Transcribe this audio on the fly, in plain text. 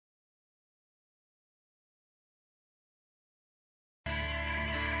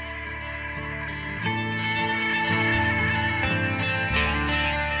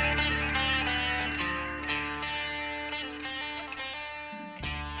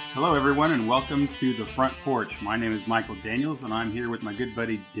Hello, everyone, and welcome to The Front Porch. My name is Michael Daniels, and I'm here with my good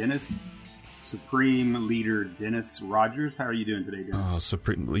buddy Dennis, Supreme Leader Dennis Rogers. How are you doing today, Dennis? Oh,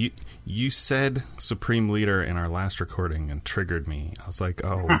 Supreme! You said Supreme Leader in our last recording and triggered me. I was like,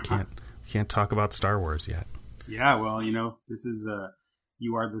 oh, we can't talk about Star Wars yet. Yeah, well, you know, this is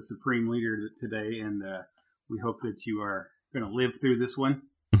you are the Supreme Leader today, and we hope that you are going to live through this one.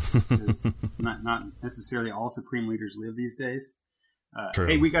 not necessarily all Supreme Leaders live these days.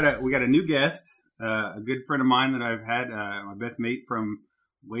 Hey, we got a new guest, a good friend of mine that I've had, my best mate from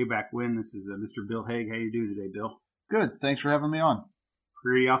way back when. This is Mr. Bill Hegg. How you doing today, Bill? Good. Thanks for having me on.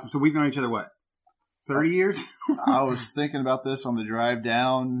 Pretty awesome. So we've known each other, what, 30 years? I was thinking about this on the drive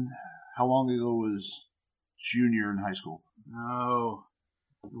down. How long ago was junior in high school? Oh,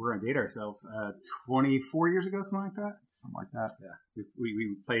 we're going to date ourselves. 24 years ago, something like that? Something like that. Yeah.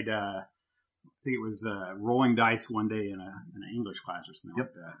 We played... I think it was rolling dice one day in an English class or something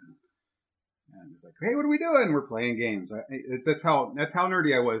like that. And it's like, hey, what are we doing? We're playing games. That's how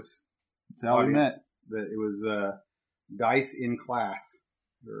nerdy I was. That's how we met. It was dice in class.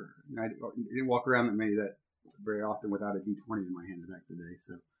 I didn't walk around that very often without a D20 in my hand back today.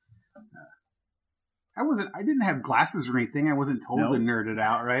 So I didn't have glasses or anything. I wasn't told to nerd it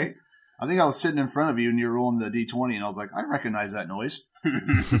out, right? I think I was sitting in front of you and you were rolling the D20 and I was like, I recognize that noise.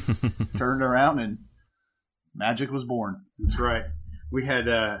 Turned around and magic was born. That's right. We had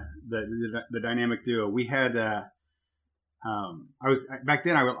the dynamic duo. We had back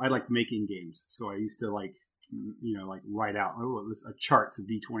then I liked making games, so I used to like write out charts of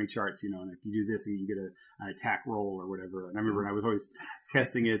D20 charts, and if you do this and you get an attack roll or whatever. And I remember I was always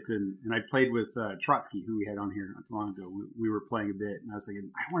testing it, and I played with Trotsky, who we had on here not too long ago. We were playing a bit, and I was thinking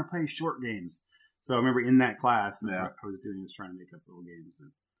I want to play short games. So I remember in that class, that's what I was doing, was trying to make up little games.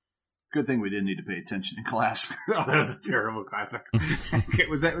 And good thing we didn't need to pay attention in class. Oh, that was a terrible class.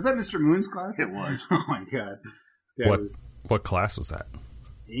 Was that Mr. Moon's class? It was. Oh my god. Yeah, what class was that?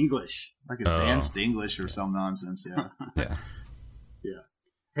 English. Like advanced English or some nonsense, yeah. Yeah. Yeah.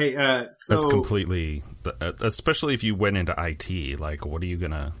 Hey, so... That's completely... Especially if you went into IT, like, what are you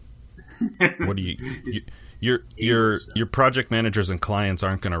gonna... What do you... Your project managers and clients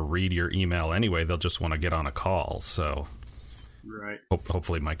aren't going to read your email anyway. They'll just want to get on a call. So, right.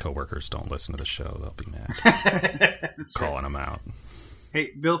 Hopefully, my coworkers don't listen to the show. They'll be mad. Calling them out. Hey,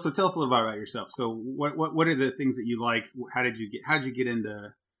 Bill. So tell us a little bit about yourself. So, what are the things that you like? How did you get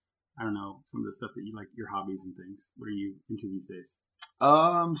into? I don't know, some of the stuff that you like, your hobbies and things. What are you into these days?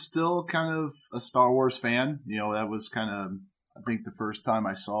 Still kind of a Star Wars fan. That was kind of, I think, the first time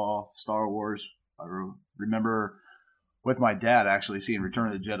I saw Star Wars. I remember with my dad actually seeing Return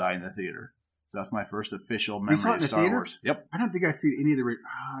of the Jedi in the theater. So that's my first official memory of Star Wars. Yep. I don't think I've seen any of the...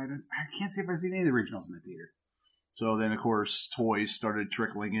 I can't say if I've seen any of the originals in the theater. So then, of course, toys started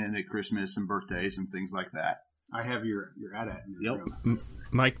trickling in at Christmas and birthdays and things like that. I have your AT-AT. Yep.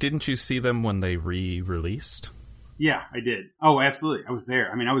 Mike, didn't you see them when they re-released? Yeah, I did. Oh, absolutely. I was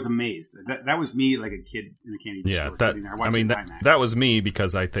there. I mean, I was amazed. That was me, like a kid in a candy store sitting there watching that was me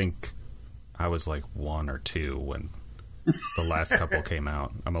because I think... I was like 1 or 2 when the last couple came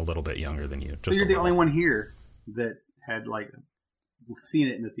out. I'm a little bit younger than you. So you're the only one here that had seen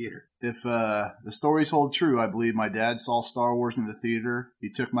it in the theater. If the stories hold true, I believe my dad saw Star Wars in the theater. He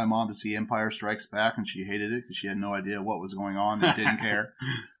took my mom to see Empire Strikes Back, and she hated it because she had no idea what was going on and didn't care.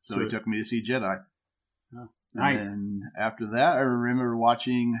 So he took me to see Jedi. Oh, nice. And after that, I remember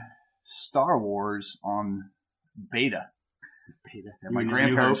watching Star Wars on Beta. At my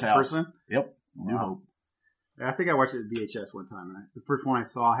grandparents' house. Person? Yep. New Hope. I think I watched it at VHS one time. And the first one I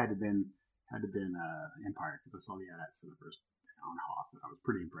saw had to been Empire, because I saw the AT-ATs for the first hour and a half. I was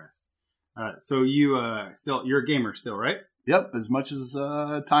pretty impressed. So you're a gamer still, right? Yep, as much as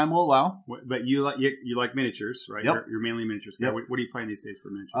time will allow. But you like miniatures, right? Yep. You're mainly miniatures. Yep. What are you playing these days for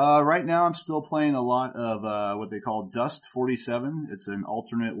miniatures? Right now, I'm still playing a lot of what they call Dust 47. It's an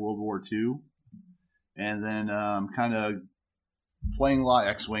alternate World War II. And then kind of playing a lot of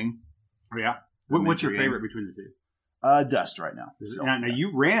X-Wing. Oh, yeah? What's your favorite between the two? Dust right now. Now,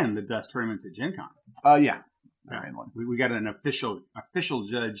 you ran the Dust tournaments at Gen Con. Yeah. I ran one. We got an official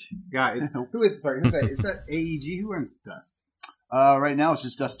judge guy. Who's that? Is that AEG? Who runs Dust? Right now, it's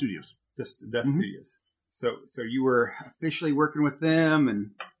just Dust Studios. Just Dust Studios. So you were officially working with them,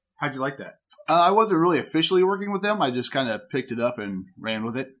 and how'd you like that? I wasn't really officially working with them. I just kind of picked it up and ran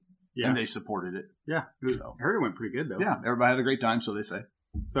with it. Yeah. And they supported it. Yeah. I heard it went pretty good, though. Yeah, everybody had a great time, so they say.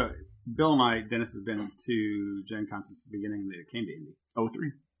 So, Bill and I, Dennis has been to Gen Con since the beginning that it came to Indy.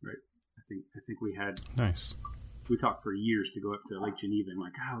 03. Right. I think we had... Nice. We talked for years to go up to Lake Geneva and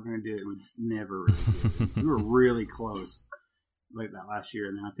we're going to do it, and we just never really did. We were really close. like that last year,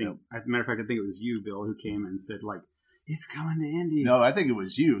 and then I think, as a matter of fact, I think it was you, Bill, who came and said like, it's coming to Indy. No, I think it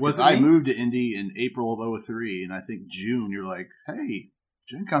was you. Was it I me? moved to Indy in April of 2003, and I think June you're like, hey,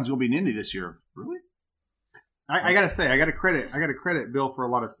 Gen Con's going to be in Indy this year. Really? I gotta say, I gotta credit Bill for a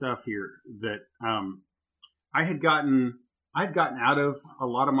lot of stuff here that I'd gotten out of a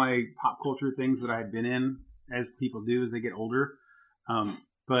lot of my pop culture things that I had been in, as people do as they get older.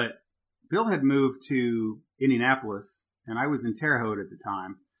 But Bill had moved to Indianapolis, and I was in Terre Haute at the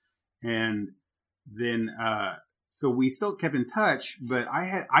time, and then so we still kept in touch. But I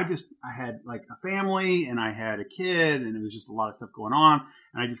had like a family, and I had a kid, and it was just a lot of stuff going on,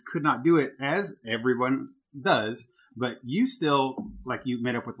 and I just could not do it as everyone does. But you still, like, you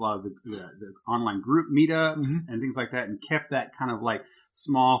met up with a lot of the online group meetups and things like that, and kept that kind of like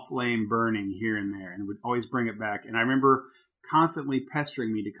small flame burning here and there, and would always bring it back. And I remember constantly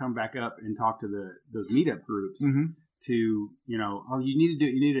pestering me to come back up and talk to those meetup groups to, you know, oh, you need to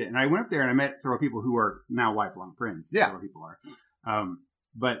do it, you need it. And I went up there and I met several people who are now lifelong friends. Yeah. Several people are.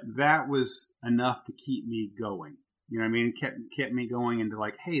 But that was enough to keep me going. You know what I mean? Kept me going into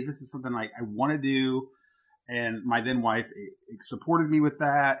like, hey, this is something like I want to do. And my then wife supported me with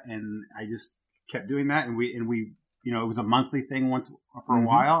that, and I just kept doing that. And we, you know, it was a monthly thing once for a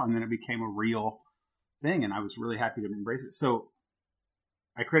while, and then it became a real thing. And I was really happy to embrace it. So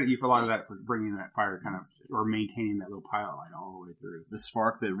I credit you for a lot of that, for bringing that fire kind of, or maintaining that little pilot light all the way through. The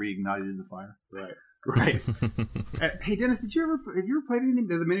spark that reignited the fire. Right. Hey, Dennis, have you ever played any of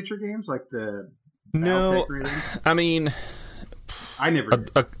the miniature games like the No, I mean, I never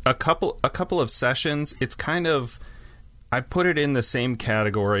did. A couple of sessions. It's kind of, I put it in the same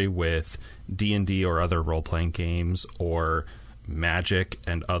category with D&D or other role-playing games, or Magic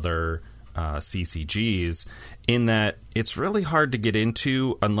and other CCGs, in that it's really hard to get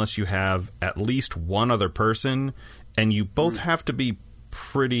into unless you have at least one other person, and you both have to be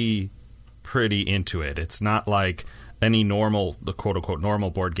pretty into it. It's not like any normal, the quote-unquote normal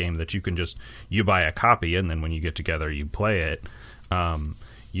board game that you buy a copy, and then when you get together you play it.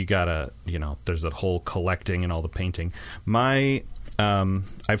 You gotta, you know, there's that whole collecting and all the painting. I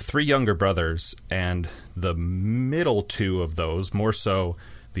have 3 younger brothers, and the middle 2 of those, more so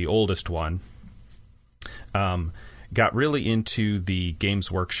the oldest one, got really into the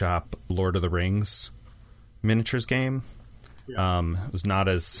Games Workshop Lord of the Rings miniatures game. Yeah. It was not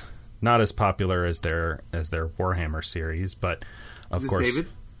as popular as their Warhammer series, but of course, David?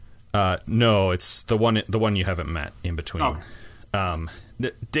 No, it's the one you haven't met in between. Oh.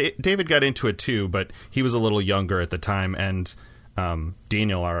 David got into it too, but he was a little younger at the time, and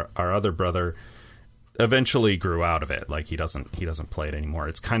Daniel, our other brother, eventually grew out of it. Like he doesn't play it anymore.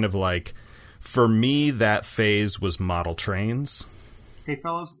 It's kind of like, for me, that phase was model trains. Hey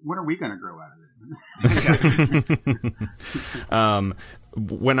fellas, when are we going to grow out of it?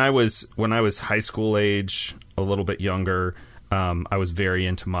 When I was high school age, a little bit younger, I was very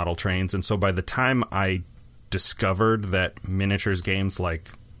into model trains, and so by the time I discovered that miniatures games like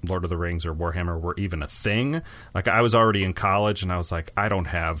Lord of the Rings or Warhammer were even a thing, like, I was already in college, and I was like, I don't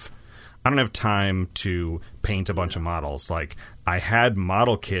have time to paint a bunch of models. Like, I had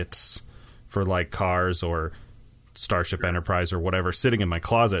model kits for like cars or Starship Enterprise or whatever sitting in my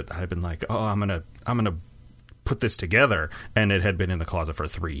closet. I'd been like, oh, I'm gonna put this together, and it had been in the closet for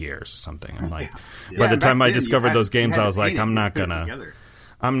 3 years or something. I'm like, by the time I discovered those games, I was like, I'm not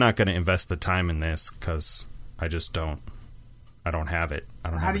gonna invest the time in this, because I don't have it. I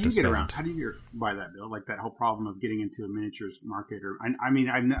don't so have how do it you to get spend. around? How do you get by that, Bill? Like that whole problem of getting into a miniatures market, or I mean,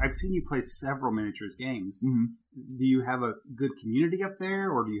 I've seen you play several miniatures games. Mm-hmm. Do you have a good community up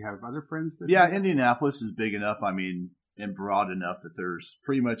there, or do you have other friends that? Yeah, Indianapolis is big enough. I mean, and broad enough that there's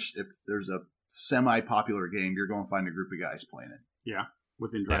pretty much, if there's a semi-popular game, you're going to find a group of guys playing it. Yeah,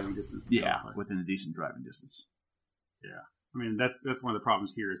 within driving distance. Yeah, within a decent driving distance. Yeah. I mean, that's one of the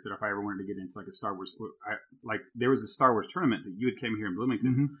problems here, is that if I ever wanted to get into like a Star Wars, like there was a Star Wars tournament that you had came here in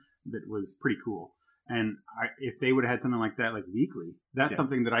Bloomington that was pretty cool. And if they would have had something like that, like weekly, that's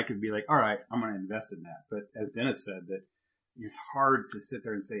something that I could be like, all right, I'm going to invest in that. But as Dennis said, that it's hard to sit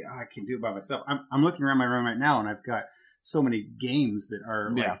there and say, I can do it by myself. I'm looking around my room right now, and I've got so many games that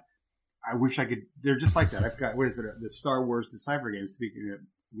are like, I wish I could. They're just like that. I've got, what is it? The Star Wars Decipher games. Speaking of,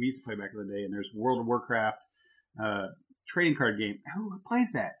 we used to play back in the day, and there's World of Warcraft. Trading card game. Who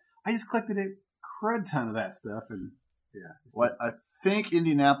plays that? I just collected a crud ton of that stuff, and What I think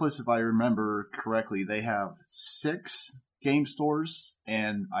Indianapolis, if I remember correctly, they have 6 game stores,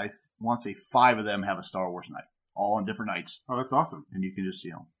 and I want to say 5 of them have a Star Wars night, all on different nights. Oh, that's awesome! And you can just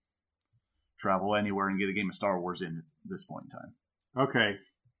travel anywhere and get a game of Star Wars in at this point in time. Okay,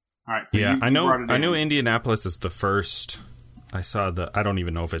 all right. So I know Indianapolis is the first I don't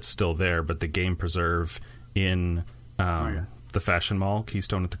even know if it's still there, but the Game Preserve in the Fashion Mall,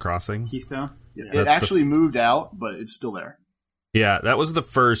 Keystone at the Crossing. Keystone? Yeah. It actually moved out, but it's still there. Yeah, that was the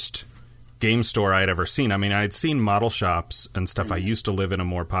first game store I'd ever seen. I mean, I'd seen model shops and stuff. I used to live in a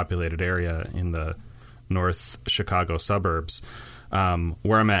more populated area in the North Chicago suburbs.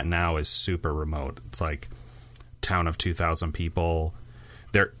 Where I'm at now is super remote. It's like town of 2,000 people.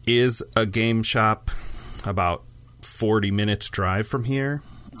 There is a game shop about 40 minutes drive from here,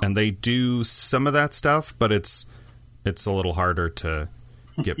 and they do some of that stuff, but it's a little harder to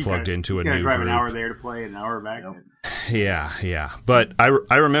get plugged into a new group. You gotta drive an hour there to play, an hour back. Yeah. But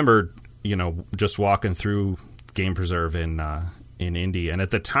I remember, just walking through Game Preserve in Indy, and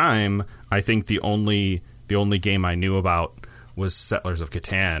at the time, I think the only game I knew about was Settlers of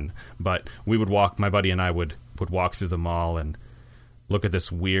Catan. But we would my buddy and I would walk through the mall and look at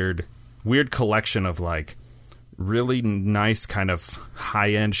this weird collection of like really nice kind of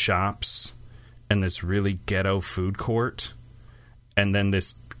high-end shops and this really ghetto food court, and then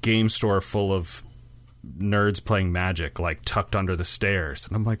this game store full of nerds playing Magic, like tucked under the stairs.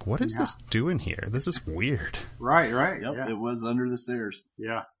 And I'm like, what is this doing here? This is weird. Right. Yep, yeah. It was under the stairs.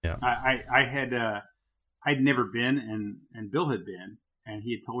 Yeah. I'd never been, and Bill had been, and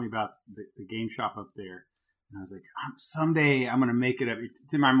he had told me about the game shop up there. And I was like, someday I'm going to make it up.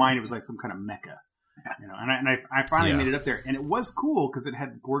 To my mind, it was like some kind of mecca. And I finally made it up there, and it was cool because it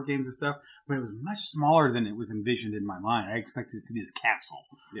had board games and stuff, but it was much smaller than it was envisioned in my mind. I expected it to be this castle,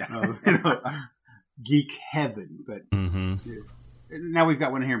 geek heaven. But now we've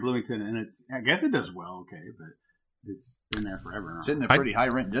got one here in Bloomington, and I guess it does well, okay, but it's been there forever. It's in a pretty high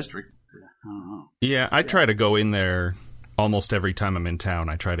rent district. I don't know. Yeah, I try to go in there almost every time I'm in town.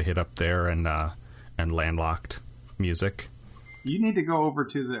 I try to hit up there and Landlocked Music. You need to go over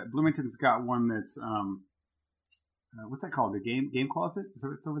to the Bloomington's got one that's what's that called? The game closet? Is that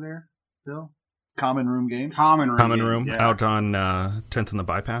what's over there, Bill? Common Room Games. Common Room out on 10th and the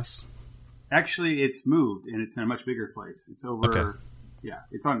Bypass. Actually, it's moved and it's in a much bigger place. It's over. Okay. Yeah,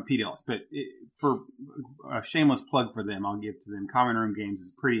 it's on Pete Ellis. But for a shameless plug for them, I'll give to them. Common Room Games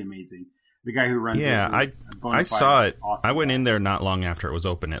is pretty amazing. The guy who runs I saw it. Awesome I went in there not long after it was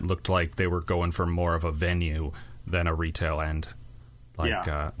open. It looked like they were going for more of a venue than a retail end,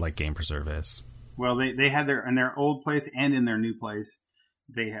 like Game Preserve is. Well, they had in their old place and in their new place.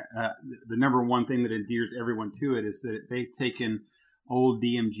 They the number one thing that endears everyone to it is that they've taken old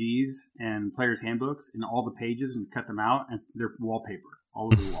DMGs and players' handbooks and all the pages and cut them out, and they're wallpaper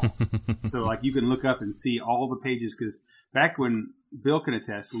all over the walls. So like you can look up and see all the pages, because back when Bill can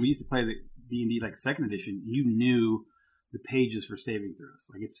attest, when we used to play the D&D like second edition, you knew the pages for saving throws.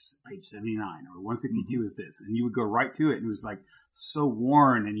 Like it's page 79 or 162 is this, and you would go right to it, and it was like so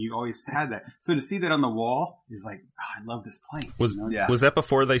worn, and you always had that. So to see that on the wall is like, I love this place. Was that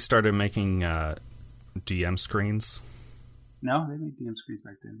before they started making DM screens? No, they made DM screens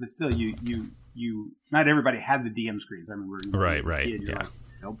back then, but still, you not everybody had the DM screens. I remember, right, kid, like,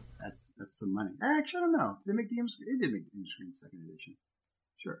 nope, that's some money. Actually, I don't know. They make DM screens. They did make DM screens second edition.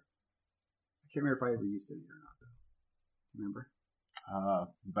 Sure, I can't remember if I ever used any or not though. Remember?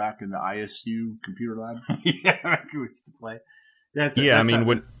 Back in the ISU computer lab. Yeah, we used to play. I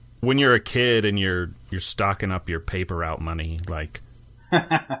mean, when you're a kid and you're stocking up your paper route money, like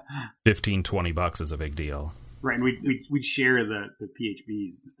 $15-$20 is a big deal. Right, and we'd share the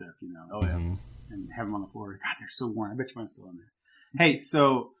PHBs and stuff, Oh yeah, and have them on the floor. God, they're so worn. I bet you mine's still in there. Hey,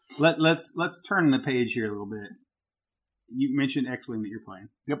 so let's turn the page here a little bit. You mentioned X-Wing that you're playing.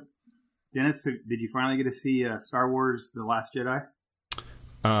 Yep. Dennis, did you finally get to see Star Wars: The Last Jedi?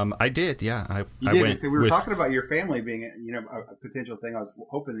 I did. Yeah, I went. So we were talking about your family being, a potential thing. I was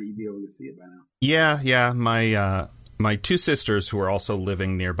hoping that you'd be able to see it by now. Yeah. My two sisters, who are also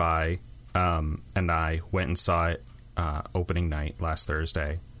living nearby, and I went and saw it opening night last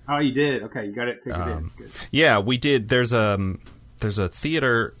Thursday. Oh, you did? Okay, you got it ticketed in. Good. Yeah, we did. There's a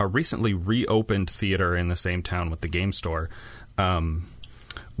theater, a recently reopened theater in the same town with the game store,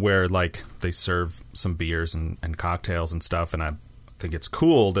 where like they serve some beers and cocktails and stuff, and I think it's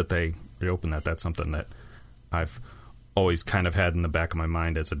cool that they reopened that. That's something that I've always kind of had in the back of my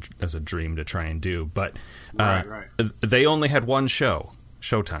mind as a dream to try and do. But right. They only had one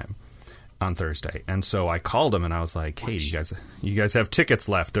showtime on Thursday, and so I called them and I was like, "Hey, you guys have tickets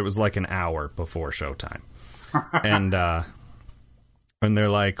left?" It was like an hour before showtime, and they're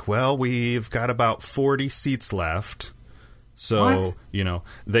like, "Well, we've got about 40 seats left." So what?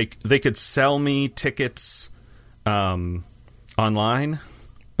 They could sell me tickets online,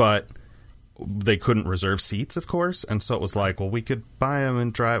 but they couldn't reserve seats, of course, and so it was like, well, we could buy them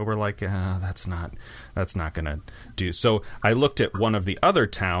and drive. We're like, that's not gonna do. So I looked at one of the other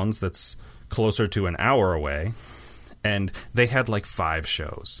towns that's closer to an hour away, and they had like 5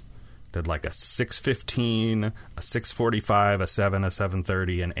 shows. They had like a 6:15, a 6:45, a 7, a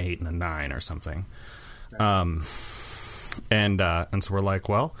 7:30, an 8, and a 9 or something. And so we're like,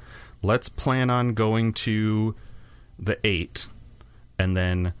 well, let's plan on going to the 8, and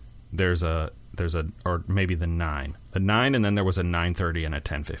then there's a or maybe the 9, and then there was a 9:30 and a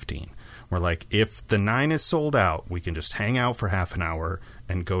 10:15. We're like, if the 9 is sold out, we can just hang out for half an hour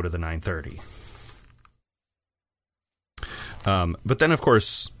and go to the 9:30. But then, of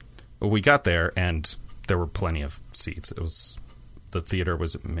course, we got there and there were plenty of seats. The theater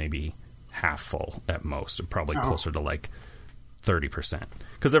was maybe half full at most, probably closer to like 30%,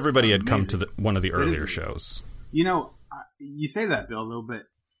 because everybody had come to one of the earlier shows. You know, you say that, Bill, though, but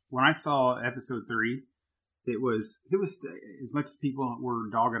when I saw episode 3, it was as much as people were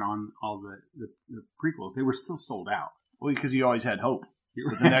dogging on all the prequels, they were still sold out. Well, because you always had hope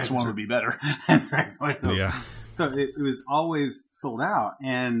that the next one would be better. That's right. So, yeah. So it was always sold out,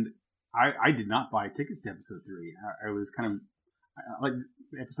 and I did not buy tickets to episode 3. I was kind of like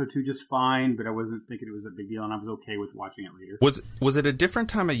episode 2 just fine, but I wasn't thinking it was a big deal, and I was okay with watching it later. Was it a different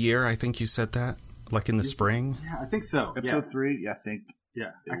time of year? I think you said that, like in the spring. Yeah, I think so. Episode 3, yeah, I think.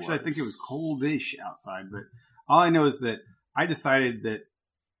 Yeah, actually, I think it was coldish outside, but all I know is that I decided that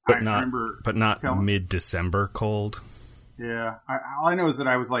but not mid-December cold. Yeah, all I know is that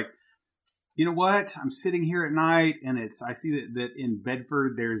I was like, you know what? I'm sitting here at night, and I see that in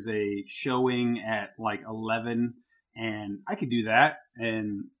Bedford there's a showing at like 11, and I could do that.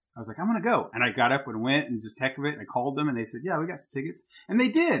 And I was like, I'm gonna go, and I got up and went, and just heck of it. And I called them, and they said, yeah, we got some tickets, and they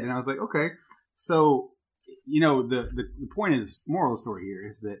did. And I was like, okay, so. You know, the point of this moral of the story here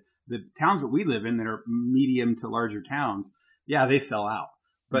is that the towns that we live in that are medium to larger towns, yeah, they sell out.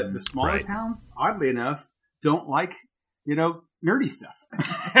 But the smaller towns, oddly enough, don't like, nerdy stuff.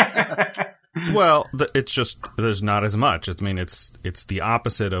 Well, it's just, there's not as much. I mean, it's the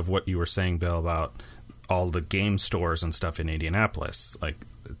opposite of what you were saying, Bill, about all the game stores and stuff in Indianapolis. Like,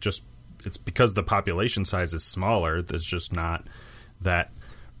 it's because the population size is smaller, there's just not that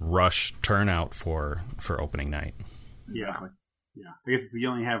rush turnout for opening night. Yeah. I guess if we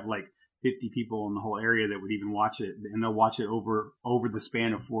only have like 50 people in the whole area that would even watch it, and they'll watch it over the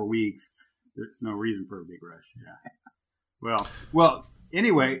span of 4 weeks, there's no reason for a big rush. Yeah. Well.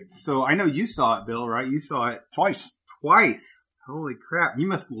 Anyway, so I know you saw it, Bill, right? You saw it twice. Holy crap! You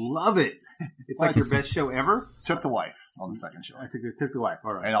must love it. It's like your best show ever. Took the wife on the second show. I took the wife.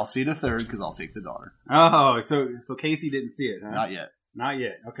 All right. And I'll see the third because I'll take the daughter. Oh, so Casey didn't see it, huh? Not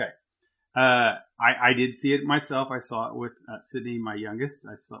yet. Okay. I did see it myself. I saw it with Sydney, my youngest.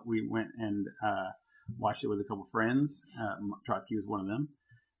 We went and watched it with a couple friends. Trotsky was one of them.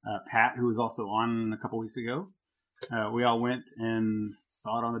 Pat, who was also on a couple weeks ago. We all went and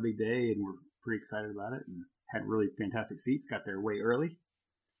saw it on the big day, and we're pretty excited about it, and had really fantastic seats. Got there way early.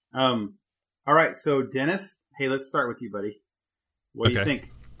 All right, so Dennis, hey, let's start with you, buddy. What do you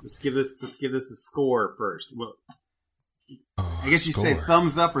think? Let's give this a score first. Well, I guess you say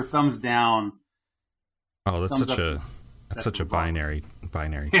thumbs up or thumbs down. Oh, that's such a binary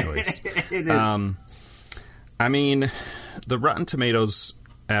choice. It is. I mean, the Rotten Tomatoes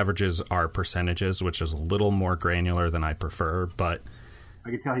averages are percentages, which is a little more granular than I prefer, but I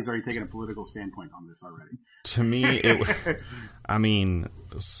can tell he's already taken a political standpoint on this already. To me,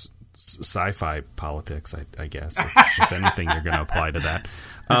 sci-fi politics, I guess, if anything, you're going to apply to that.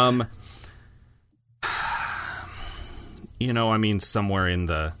 Somewhere in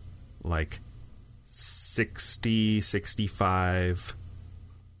the, 60, 65,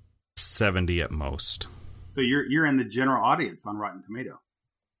 70 at most. So you're in the general audience on Rotten Tomato.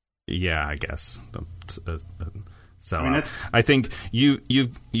 Yeah, I guess. I think you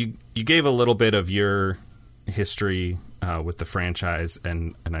gave a little bit of your history with the franchise,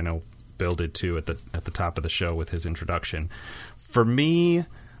 and I know Bill did too at the top of the show with his introduction. For me,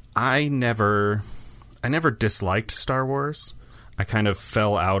 I never disliked Star Wars. I kind of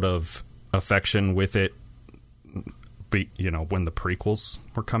fell out of affection with it. When the prequels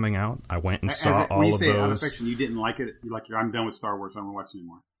were coming out, I went and saw all of those. When you say out of affection, you didn't like it. You're like, I'm done with Star Wars. I don't want to watch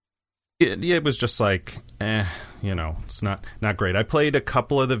anymore. It was just like, it's not great. I played a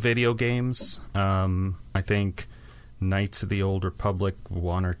couple of the video games. I think Knights of the Old Republic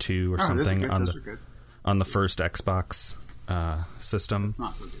 1 or 2 or something on the first Xbox system. It's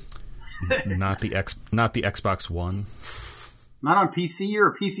not so good. not the Xbox One. Not on PC. You're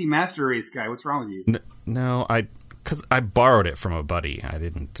a PC Master Race guy. What's wrong with you? No, because I borrowed it from a buddy. I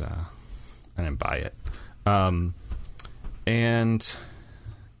didn't buy it. And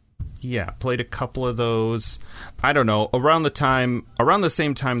yeah, played a couple of those. I don't know, around the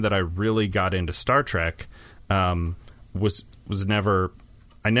same time that I really got into Star Trek, was never,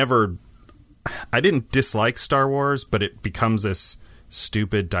 I didn't dislike Star Wars, but it becomes this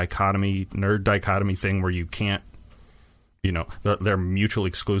stupid nerd dichotomy thing where you can't, they're mutually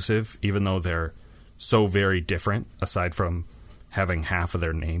exclusive, even though they're so very different, aside from having half of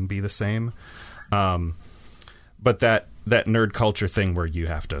their name be the same. But that nerd culture thing where you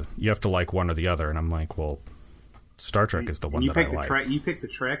have to like one or the other, and I'm like, well, Star Trek is the one that I like. You picked the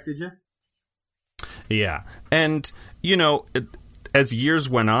Trek, did you? Yeah, and as years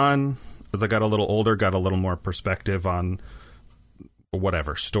went on, as I got a little older, got a little more perspective on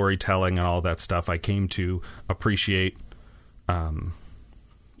whatever storytelling and all that stuff, I came to appreciate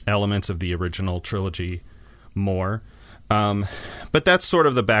elements of the original trilogy more. But that's sort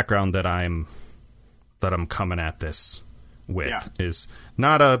of the background that I'm coming at this with, is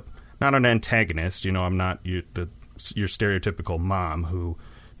not an antagonist. I'm not your stereotypical mom who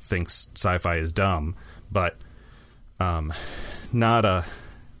thinks sci-fi is dumb, but not a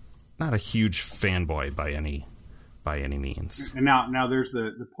huge fanboy by any means. And now there's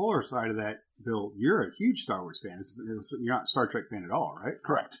the polar side of that, Bill. You're a huge Star Wars fan. You're not a Star Trek fan at all, right?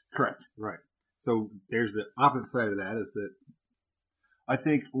 Correct. Right. So there's the opposite side of that, is that I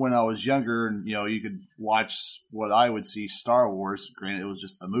think when I was younger, and you could watch what I would see Star Wars. Granted, it was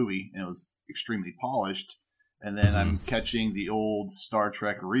just a movie, and it was extremely polished. And then I'm catching the old Star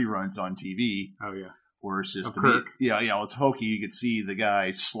Trek reruns on TV. Oh yeah, where it's just Kirk. It was hokey. You could see the guy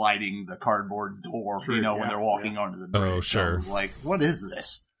sliding the cardboard door, when they're walking onto the bridge. Oh sure, I was like, what is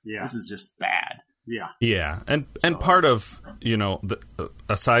this? Yeah, this is just bad. Yeah, and part of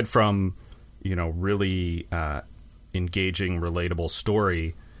aside from really engaging, relatable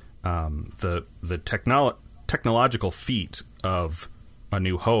story, the technological feat of A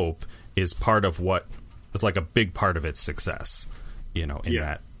New Hope is part of what is like a big part of its success, in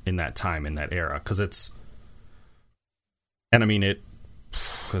that time, in that era, because it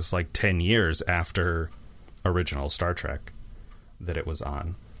was like 10 years after original Star Trek that it was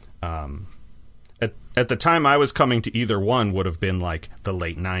on. At the time I was coming to either one would have been like the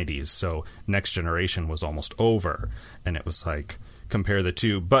late 90s, so Next Generation was almost over, and it was like, compare the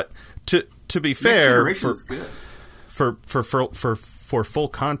two. But to be fair, for full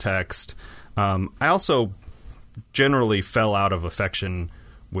context, I also generally fell out of affection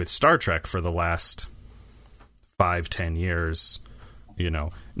with Star Trek for the last 5-10 years.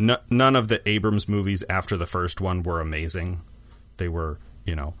 None of the Abrams movies after the first one were amazing. They were,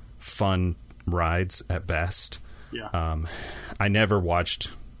 fun rides at best. I never watched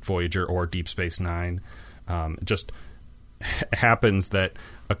Voyager or Deep Space Nine. It just happens that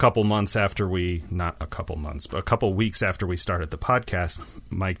a couple weeks after we started the podcast,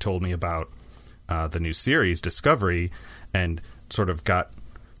 Mike told me about the new series Discovery, and sort of got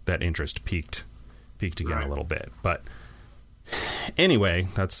that interest peaked again a little bit. But anyway,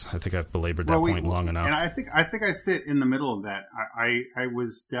 I think I've belabored that point long enough. And I think I sit in the middle of that. I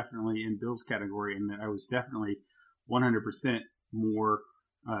was definitely in Bill's category, in that I was definitely 100% more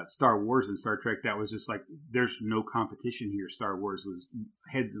Star Wars than Star Trek. That was just like, there's no competition here. Star Wars was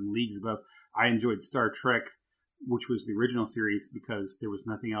heads and leagues above. I enjoyed Star Trek, which was the original series, because there was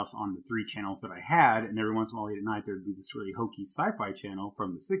nothing else on the 3 channels that I had, and every once in a while late at night there would be this really hokey sci-fi channel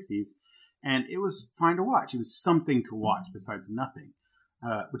from the 60s. And it was fine to watch. It was something to watch besides nothing,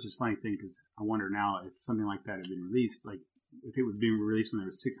 which is a funny thing, because I wonder now if something like that had been released, like if it was being released when there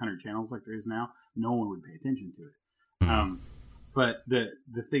was 600 channels like there is now, no one would pay attention to it. But the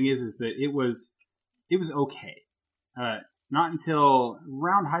thing is that it was okay. Not until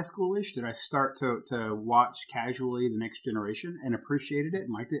around high school-ish did I start to watch casually The Next Generation, and appreciated it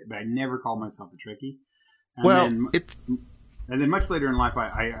and liked it, but I never called myself a Trekkie. And then much later in life,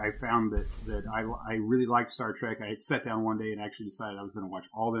 I found that I really liked Star Trek. I sat down one day and actually decided I was going to watch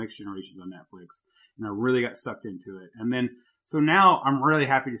all the Next Generations on Netflix, and I really got sucked into it. And then, so now I'm really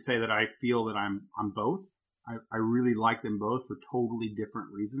happy to say that I feel that I'm both. I really like them both for totally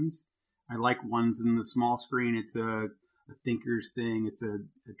different reasons. I like ones in the small screen. It's a thinker's thing. It's a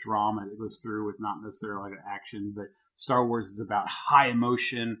drama that goes through with not necessarily like an action, but Star Wars is about high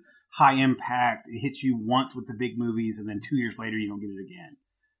emotion, high impact. It hits you once with the big movies, and then 2 years later you don't get it again.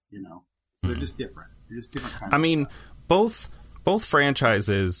 So they're just different. They're just different kinds. I mean, both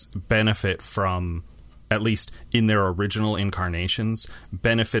franchises benefit from, at least in their original incarnations,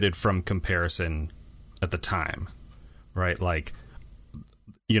 benefited from comparison at the time, right? Like,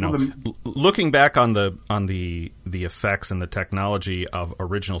 looking back on the effects and the technology of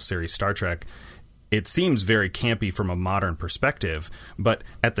original series Star Trek, it seems very campy from a modern perspective. But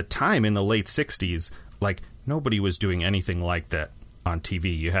at the time, in the late 60s, like, nobody was doing anything like that on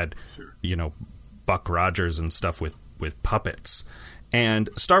TV. You had, Buck Rogers and stuff with puppets. And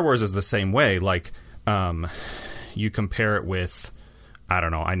Star Wars is the same way. Like, you compare it with, I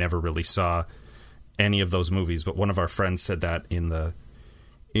don't know, I never really saw any of those movies, but one of our friends said that in the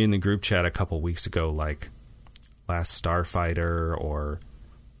group chat a couple weeks ago, like Last Starfighter or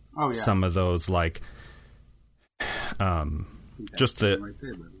some of those, like, just the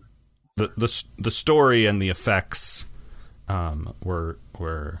story and the effects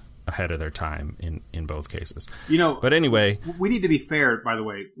were ahead of their time in both cases. But anyway, we need to be fair. By the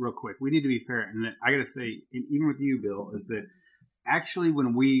way, real quick, we need to be fair, and I got to say, even with you, Bill, is that actually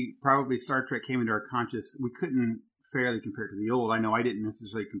when probably Star Trek came into our conscious, we couldn't fairly compare it to the old. I know I didn't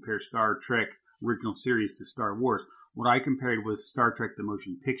necessarily compare Star Trek original series to Star Wars. What I compared was Star Trek the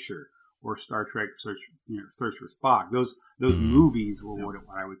Motion Picture or Star Trek Search for Spock. Those movies were what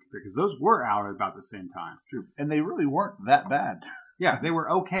I would compare, because those were out at about the same time. True. And they really weren't that bad. Yeah, they were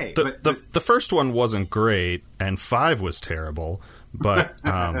okay. The first one wasn't great, and 5 was terrible, but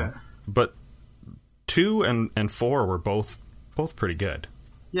but 2 and 4 were both pretty good.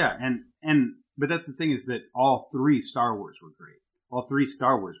 Yeah, but that's the thing, is that all 3 Star Wars were great. All 3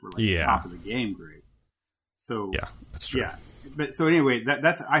 Star Wars were like top of the game great. So yeah, that's true. Yeah, but so anyway,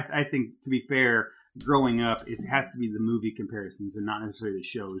 that's I think, to be fair, growing up, it has to be the movie comparisons and not necessarily the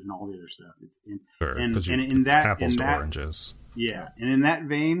shows and all the other stuff. Apples to oranges. Yeah, and in that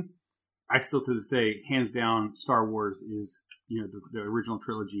vein, I still to this day, hands down, Star Wars is the original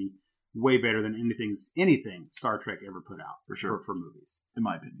trilogy way better than anything Star Trek ever put out, for sure, for movies, in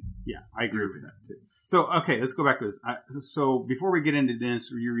my opinion. Yeah, I agree with that too. So, okay, let's go back to this. So, before we get into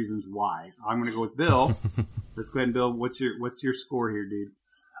this, or your reasons why, I'm going to go with Bill. Let's go ahead and Bill. What's your score here, dude?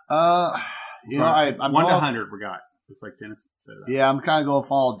 I'm 1 to 100. Forgot. Looks like Dennis said that. Yeah, I'm kind of going to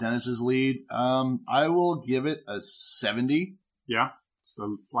follow Dennis's lead. I will give it a 70. Yeah, so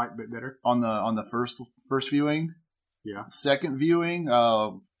a slight bit better on the first viewing. Yeah, second viewing,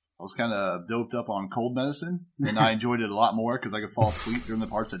 I was kind of doped up on cold medicine, and I enjoyed it a lot more because I could fall asleep during the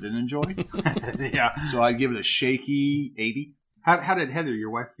parts I didn't enjoy. Yeah. So I'd give it a shaky 80. How did Heather,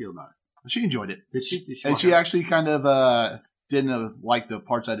 your wife, feel about it? She enjoyed it. Did she? And she actually kind of didn't like the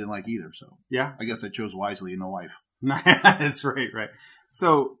parts I didn't like either. So yeah, I guess I chose wisely in my wife. That's right.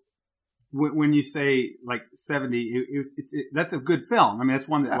 So when you say like 70, that's a good film. I mean, that's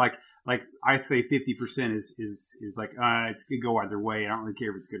one that like I say 50% is like it could go either way. I don't really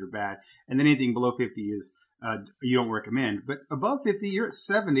care if it's good or bad. And then anything below 50 is you don't recommend. But above 50, you're at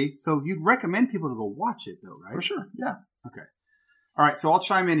 70. So you'd recommend people to go watch it, though, right? For sure. Yeah. Okay. All right. So I'll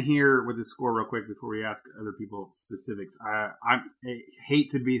chime in here with the score real quick before we ask other people specifics. I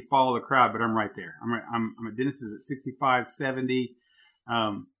hate to follow the crowd, but I'm right there. I'm at Dennis is at 65, 70.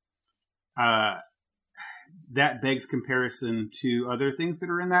 That begs comparison to other things that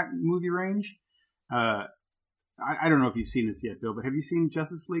are in that movie range. I don't know if you've seen this yet, Bill, but have you seen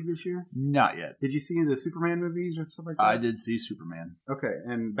Justice League this year? Not yet. Did you see the Superman movies or stuff like that? I did see Superman. Okay,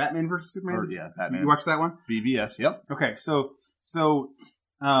 and Batman versus Superman? Yeah, Batman. You watched that one? BVS, yep. Okay, so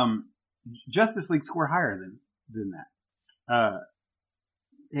Justice League scored higher than that.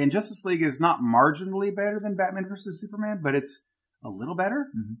 And Justice League is not marginally better than Batman versus Superman, but it's a little better.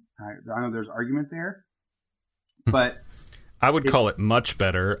 Mm-hmm. I know there's argument there, but I would call it much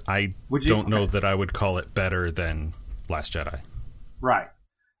better. I don't know that I would call it better than Last Jedi. Right.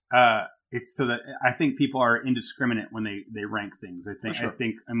 It's so that I think people are indiscriminate when they rank things. I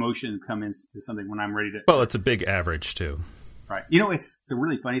think emotion comes into something when I'm ready to. Well, it's a big average too. Right. It's the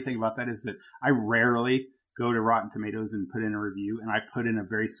really funny thing about that is that I rarely go to Rotten Tomatoes and put in a review, and I put in a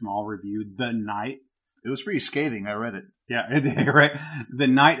very small review the night. It was pretty scathing. I read it. Yeah, right. The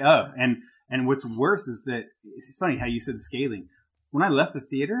night of, and what's worse is that it's funny how you said scathing. When I left the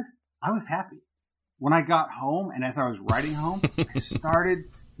theater, I was happy. When I got home, and as I was riding home, I started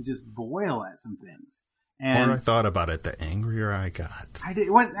to just boil at some things. And the more I thought about it, the angrier I got. I did.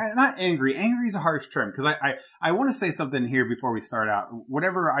 Well, not angry. Angry is a harsh term because I want to say something here before we start out.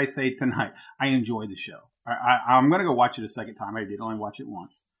 Whatever I say tonight, I enjoy the show. I'm going to go watch it a second time. I did only watch it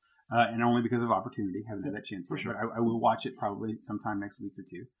once. And only because of opportunity. Haven't had that chance yet. Sure. But I will watch it probably sometime next week or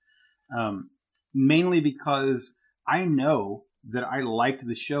two. Mainly because I know that I liked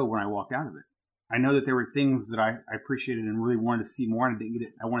the show when I walked out of it. I know that there were things that I appreciated and really wanted to see more, and I didn't get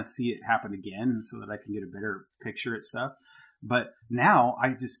it. I want to see it happen again so that I can get a better picture at stuff. But now I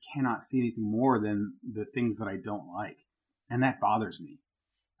just cannot see anything more than the things that I don't like. And that bothers me.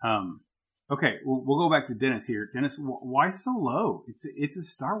 Okay, we'll go back to Dennis here. Dennis, why so low? It's a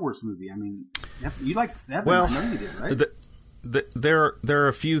Star Wars movie. I mean, you like 7. Well, I know you did, right? There are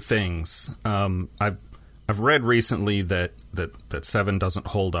a few things. I've read recently that 7 doesn't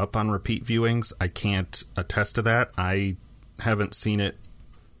hold up on repeat viewings. I can't attest to that. I haven't seen it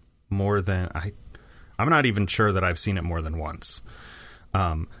more than I'm not even sure that I've seen it more than once.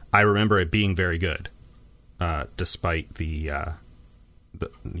 I remember it being very good, despite the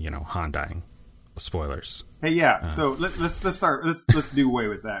Han dying. Spoilers. Hey, yeah. So let's start. Let's do away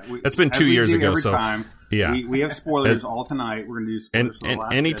with that. It's been 2 years ago. Every so time, yeah, we have spoilers all tonight. We're going to do spoilers. And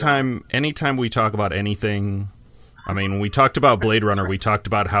anytime we talk about anything, I mean, when we talked about Blade Runner, we talked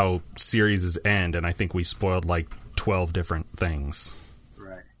about how series end, and I think we spoiled like 12 different things.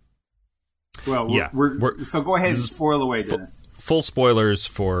 Right. Well, we're so go ahead and spoil away, Dennis. Full spoilers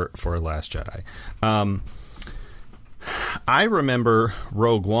for Last Jedi. I remember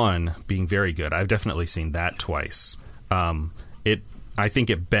Rogue One being very good. I've definitely seen that twice. I think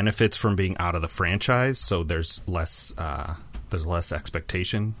it benefits from being out of the franchise, so there's less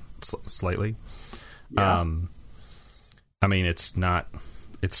expectation slightly. Yeah. I mean, it's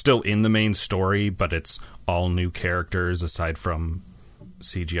still in the main story, but it's all new characters aside from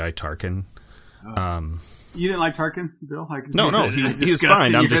CGI Tarkin. You didn't like Tarkin, Bill? No, he's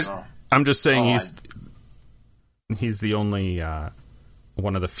fine. I'm just saying he's the only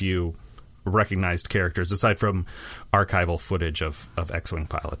one of the few recognized characters aside from archival footage of X-Wing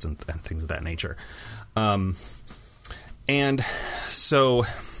pilots and things of that nature. And so,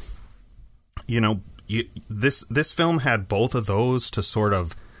 this film had both of those to sort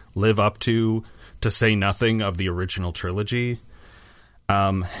of live up to say nothing of the original trilogy.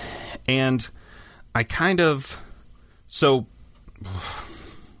 And I kind of, so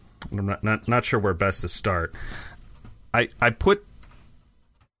I'm not sure where best to start. I put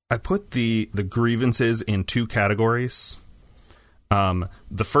the grievances in 2 categories. The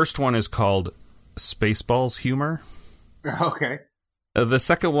first one is called Spaceballs humor. Okay. The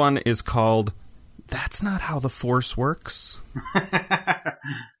second one is called That's Not How the Force Works.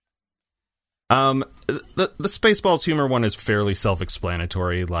 The Spaceballs humor one is fairly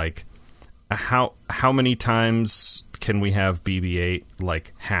self-explanatory. Like, how many times can we have BB-8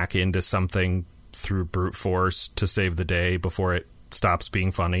 like hack into something through brute force to save the day before it stops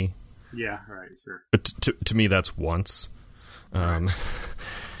being funny? Yeah, right, sure. But to me, that's once. R2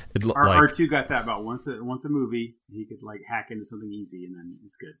 got that about once a movie. He could like hack into something easy, and then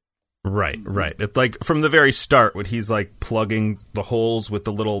it's good. Right. It's like from the very start when he's like plugging the holes with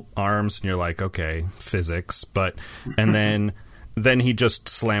the little arms, and you're like, okay, physics. And then he just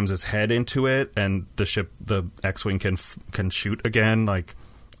slams his head into it, and the X-Wing can shoot again. Like,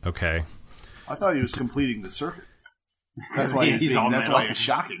 okay. I thought he was completing the circuit. That's why that's why he's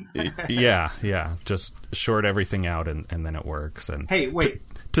shocking. Yeah. Just short everything out, and then it works. And hey, wait.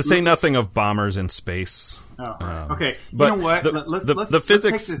 To say nothing of bombers in space. Oh, okay. But you know what? The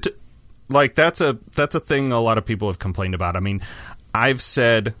physics, like that's a thing a lot of people have complained about. I mean, I've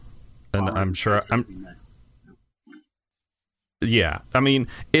said, and I'm sure yeah. I mean,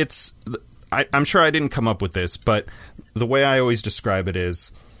 I'm sure I didn't come up with this, but the way I always describe it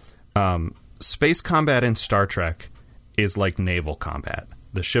is, space combat in Star Trek is like naval combat.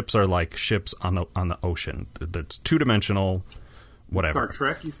 The ships are like ships on the ocean. It's 2-dimensional, whatever.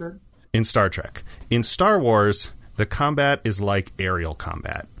 Star Trek, you said? In Star Trek. In Star Wars, the combat is like aerial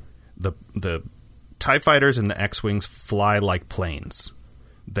combat. The TIE fighters and the X-Wings fly like planes.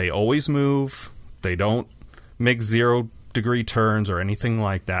 They always move. They don't make 0-degree turns or anything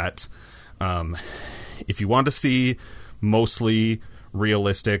like that. If you want to see mostly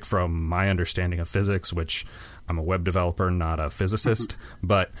realistic from my understanding of physics, which I'm a web developer, not a physicist,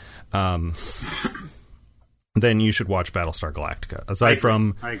 but then you should watch Battlestar Galactica. Aside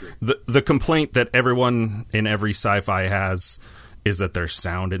from the complaint that everyone in every sci-fi has is that there's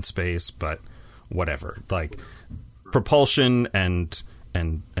sound in space, but whatever. Like propulsion and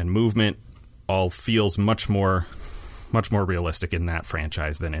movement all feels much more realistic in that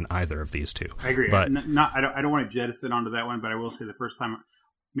franchise than in either of these two. I agree. But I don't want to jettison onto that one, but I will say the first time,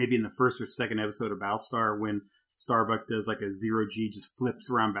 maybe in the first or second episode of Battlestar, when Starbuck does like a 0G, just flips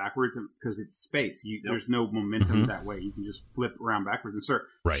around backwards because it's space. There's no momentum that way. You can just flip around backwards and start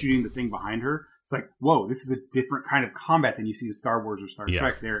shooting the thing behind her. It's like, whoa, this is a different kind of combat than you see in Star Wars or Star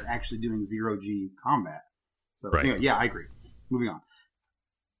Trek. They're actually doing 0G combat. So anyway, yeah, I agree. Moving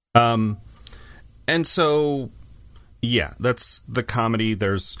on. And so, yeah, that's the comedy.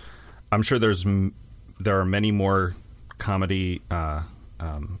 I'm sure there are many more comedy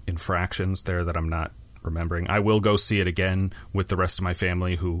infractions there that I'm not remembering. I will go see it again with the rest of my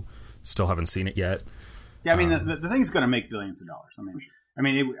family who still haven't seen it yet. Yeah, I mean, the thing's going to make billions of dollars. I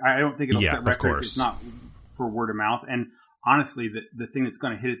don't think it'll set records. Of course. It's not for word of mouth. And honestly, the thing that's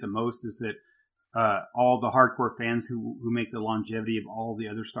going to hit it the most is that all the hardcore fans who make the longevity of all the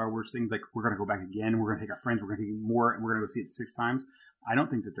other Star Wars things, like we're going to go back again, we're going to take our friends, we're going to take more, and we're going to go see it 6 times. I don't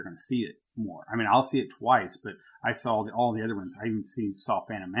think that they're going to see it more. I mean, I'll see it twice, but I saw all the other ones. I even saw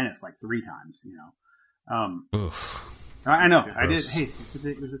Phantom Menace like 3 times. Oof. I know. I did. Hey,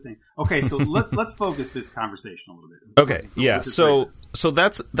 there's a thing. Okay, so let's focus this conversation a little bit. Okay, yeah. So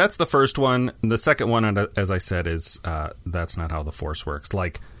that's the first one. The second one, as I said, is that's not how the Force works.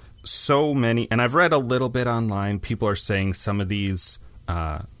 Like so many, and I've read a little bit online. People are saying some of these,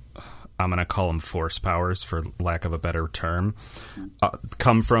 I'm going to call them Force powers, for lack of a better term,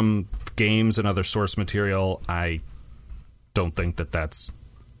 come from games and other source material. I don't think that that's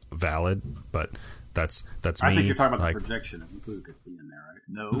valid, but. That's me. I think you're talking about the projection. Luke could be in there, right?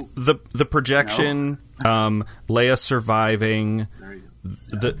 No. The projection, no. Leia surviving,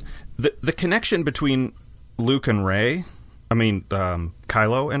 the connection between Luke and Rey,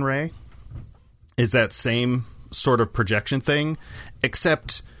 Kylo and Rey, is that same sort of projection thing,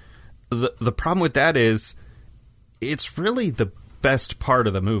 except the problem with that is it's really the best part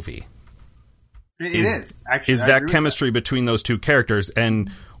of the movie. It is. Actually, is that chemistry between those two characters, and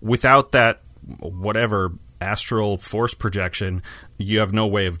without that whatever astral force projection, you have no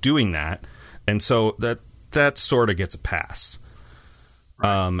way of doing that, and so that sort of gets a pass.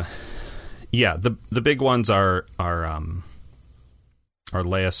 Right. The big ones are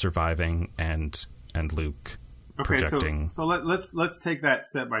Leia surviving and Luke projecting. So let's take that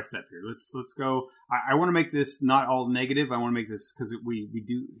step by step here. Let's go. I want to make this not all negative. I want to make this because we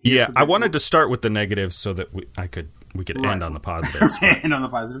do. Yeah, I wanted to start with the negatives so that we could end on the positives. End on the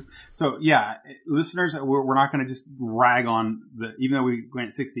positives. So yeah, listeners, we're not going to just rag on even though we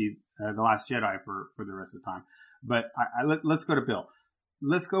went 60, the Last Jedi for the rest of the time. But let's go to Bill.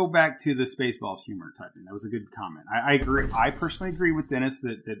 Let's go back to the Spaceballs humor type thing. That was a good comment. I agree. I personally agree with Dennis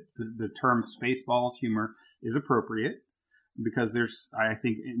that the term Spaceballs humor is appropriate because I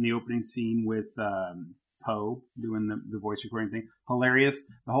think in the opening scene with Poe doing the voice recording thing, hilarious.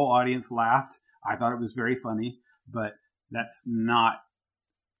 The whole audience laughed. I thought it was very funny, but that's not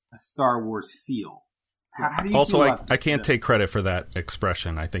a Star Wars feel. How do you also, feel I can't take credit for that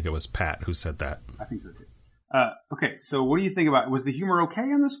expression. I think it was Pat who said that. I think so too. Okay, so what do you think about? Was the humor okay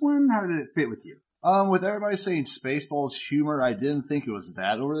on this one? How did it fit with you? With everybody saying Spaceballs humor, I didn't think it was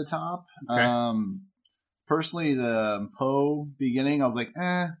that over the top. Okay. Personally, the Poe beginning, I was like,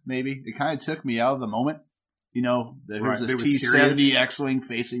 maybe. It kind of took me out of the moment. There's this T-70 X-Wing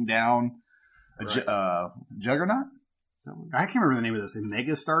facing down a Juggernaut. I can't remember the name of this. A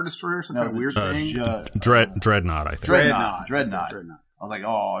Mega Star Destroyer or some kind of weird thing? Dreadnought, I think. Dreadnought. I was like,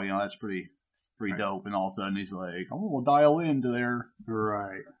 that's pretty dope. And all of a sudden he's like, we'll dial into their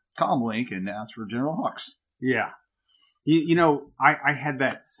comm link and ask for General Hux. Yeah. I had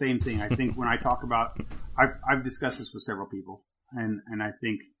that same thing. I think when I talk about, I've discussed this with several people, and I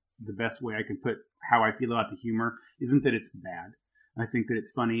think the best way I can put how I feel about the humor isn't that it's bad. I think that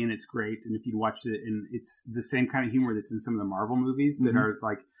it's funny and it's great. And if you watch it, and it's the same kind of humor that's in some of the Marvel movies that are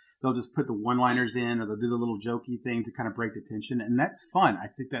like, they'll just put the one-liners in or they'll do the little jokey thing to kind of break the tension. And that's fun. I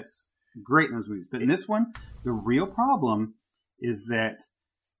think that's great in those movies. But in this one, the real problem is that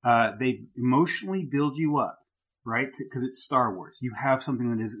they emotionally build you up, right? Because it's Star Wars. You have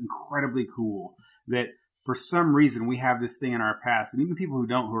something that is incredibly cool that for some reason we have this thing in our past. And even people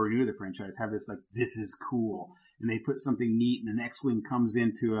who are new to the franchise have this like, this is cool. And they put something neat and an X-Wing comes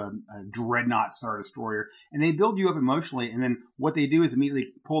into a Dreadnought Star Destroyer. And they build you up emotionally. And then what they do is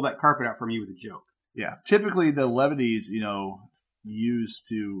immediately pull that carpet out from you with a joke. Yeah. Typically the levities, used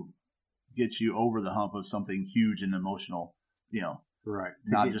to get you over the hump of something huge and emotional, right?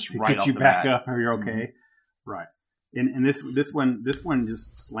 Not just right off the bat. Get you back up, or you're okay, right? And this one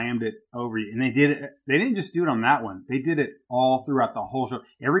just slammed it over you. And they did it. They didn't just do it on that one. They did it all throughout the whole show.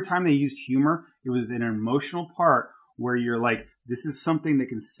 Every time they used humor, it was an emotional part where you're like, this is something that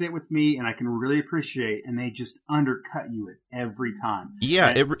can sit with me and I can really appreciate. And they just undercut you at every time.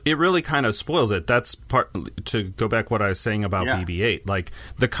 Yeah, it really kind of spoils it. That's part to go back what I was saying about BB-8. Like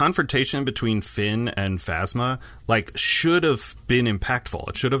the confrontation between Finn and Phasma, like should have been impactful.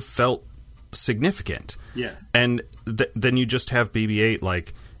 It should have felt significant. Yes. And then you just have BB-8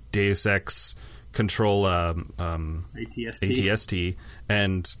 like Deus Ex control ATST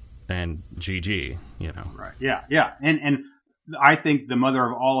and GG, Right. Yeah. And I think the mother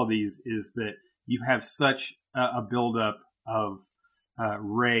of all of these is that you have such a buildup of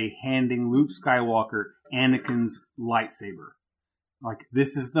Rey handing Luke Skywalker Anakin's lightsaber. Like,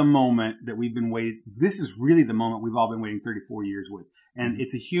 this is the moment that we've been waiting. This is really the moment we've all been waiting 34 years with. And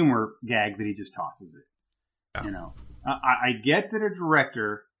it's a humor gag that he just tosses it. Yeah. You know, I get that a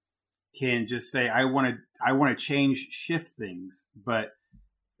director can just say, I want to shift things, but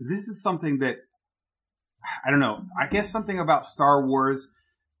this is something that, I don't know. I guess something about Star Wars,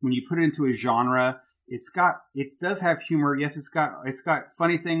 when you put it into a genre, it does have humor. Yes, it's got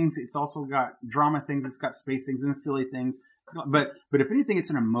funny things. It's also got drama things. It's got space things and silly things. But if anything, it's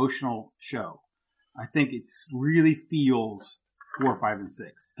an emotional show. I think it really feels 4, 5, and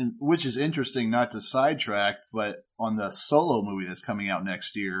 6. And which is interesting, not to sidetrack, but on the Solo movie that's coming out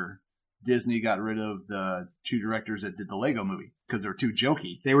next year, Disney got rid of the 2 directors that did the Lego movie because they were too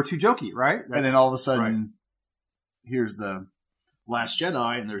jokey. They were too jokey, right? And then all of a sudden, here's the Last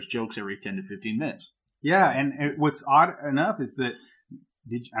Jedi, and there's jokes every 10 to 15 minutes. Yeah, and what's odd enough is that,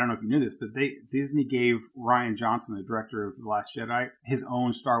 I don't know if you knew this, but Disney gave Rian Johnson, the director of The Last Jedi, his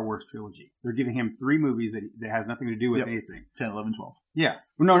own Star Wars trilogy. They're giving him 3 movies that has nothing to do with anything. 10, 11, 12. Yeah.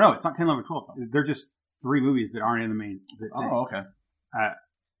 No, it's not 10, 11, 12. They're just 3 movies that aren't in the main thing. Oh, okay.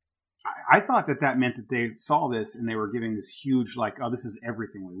 I thought that meant that they saw this and they were giving this huge, like, oh, this is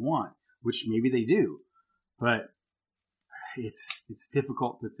everything we want, which maybe they do. But it's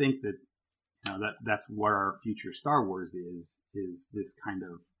difficult to think that, you know, that's what our future Star Wars is this kind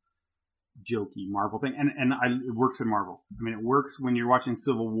of jokey Marvel thing. And it works in Marvel. I mean, it works when you're watching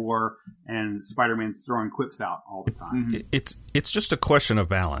Civil War and Spider-Man's throwing quips out all the time. Mm-hmm. It's just a question of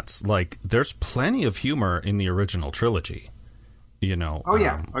balance. Like, there's plenty of humor in the original trilogy. You know. Oh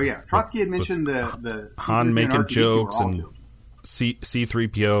yeah. Trotsky had mentioned the Han making jokes and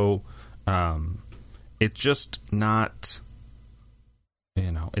C-3PO. It's just not.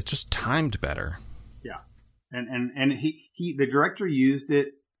 You know, it's just timed better. Yeah, and he the director used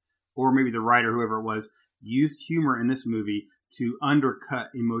it, or maybe the writer, whoever it was, used humor in this movie to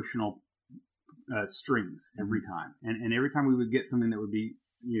undercut emotional strings every time, and every time we would get something that would be,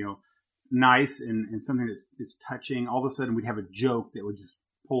 you know, nice and something that's touching, all of a sudden we'd have a joke that would just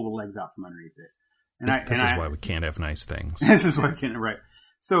pull the legs out from underneath it. And this is why we can't have nice things. This is why we can't, right?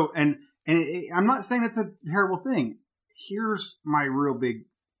 So, and I'm not saying it's a terrible thing. Here's my real big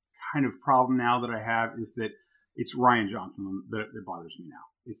kind of problem now that I have is that it's Rian Johnson that bothers me now.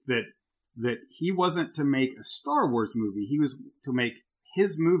 It's that he wasn't to make a Star Wars movie. He was to make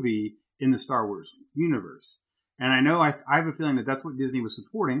his movie in the Star Wars universe. And I know I have a feeling that that's what Disney was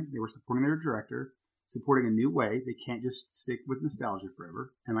supporting. They were supporting their director, supporting a new way. They can't just stick with nostalgia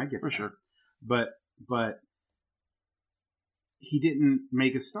forever. And I get for that. Sure. But he didn't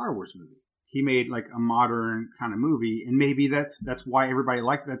make a Star Wars movie. He made like a modern kind of movie, and maybe that's why everybody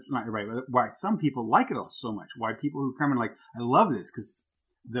likes it. That's not everybody, but why some people like it so much. Why people who come and like, I love this, because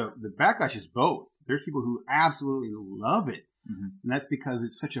the backlash is both. There's people who absolutely love it, and that's because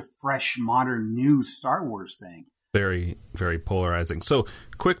it's such a fresh, modern, new Star Wars thing. Very, very polarizing. So,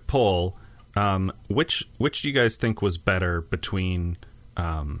 quick poll: which do you guys think was better between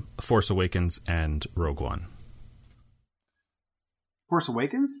Force Awakens and Rogue One? Force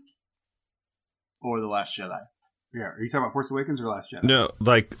Awakens? Or The Last Jedi. Yeah, are you talking about Force Awakens or Last Jedi? No,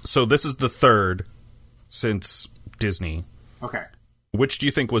 so this is the third since Disney. Okay. Which do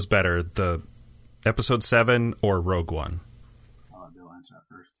you think was better, the Episode 7 or Rogue One? I'll let Bill answer that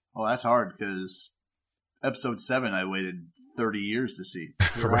first. Well, that's hard, because Episode 7 I waited 30 years to see.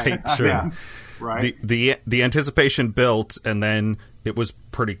 Right, sure. Yeah. Right. The anticipation built, and then it was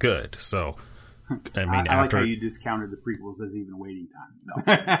pretty good, so... I mean, I like how you discounted the prequels as even waiting time.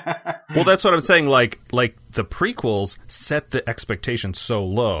 No. Well, that's what I'm saying. Like the prequels set the expectation so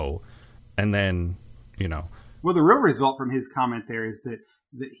low, and then, you know. Well, the real result from his comment there is that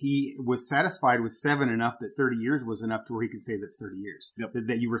he was satisfied with 7 enough that 30 years was enough to where he could say that's 30 years. Yep.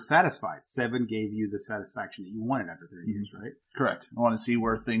 That you were satisfied. 7 gave you the satisfaction that you wanted after 30 years, right? Correct. I want to see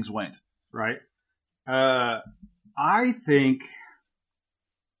where things went. Right. I think...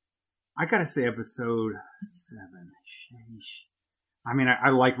 I gotta say, Episode 7. Sheesh. I mean, I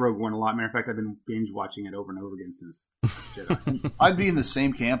like Rogue One a lot. Matter of fact, I've been binge watching it over and over again since Jedi. I'd be in the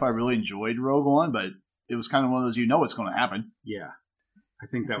same camp. I really enjoyed Rogue One, but it was kind of one of those, you know what's going to happen. Yeah, I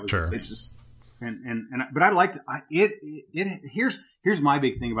think that was sure. It's just but I liked it. Here's my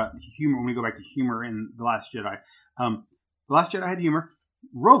big thing about humor. When we go back to humor in The Last Jedi, The Last Jedi had humor.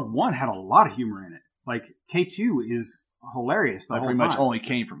 Rogue One had a lot of humor in it. Like K2 is hilarious. The whole pretty time. much only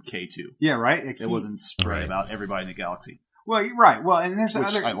came from K2. Yeah, right. It wasn't spread about everybody in the galaxy. Well, you're right. Well, and there's which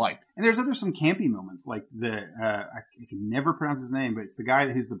other I liked. And there's some campy moments, like I can never pronounce his name, but it's the guy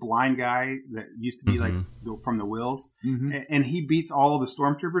who's the blind guy that used to be from the Wills, and he beats all of the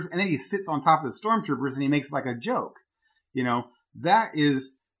stormtroopers, and then he sits on top of the stormtroopers and he makes like a joke. That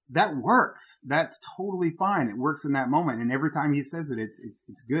works. That's totally fine. It works in that moment, and every time he says it,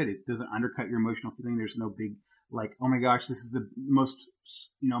 it's good. It doesn't undercut your emotional feeling. There's no big like, oh my gosh, this is the most,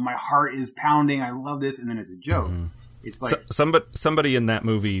 my heart is pounding. I love this, and then it's a joke. Mm-hmm. It's like somebody in that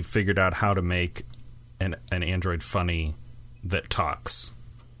movie figured out how to make an android funny that talks.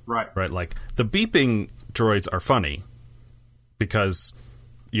 Right. Like the beeping droids are funny because,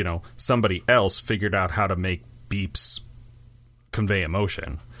 somebody else figured out how to make beeps convey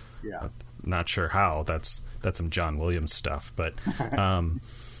emotion. Yeah. Not sure how. That's some John Williams stuff, but John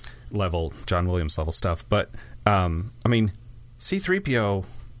Williams level stuff. But C-3PO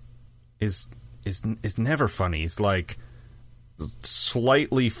is never funny. He's like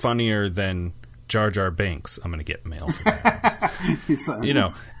slightly funnier than Jar Jar Binks. I'm going to get mail for that. It's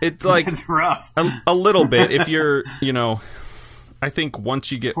like it's rough. A little bit. If you're, I think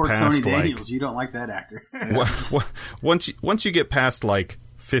once you get Poor past Tony Daniels, you don't like that actor. once you get past like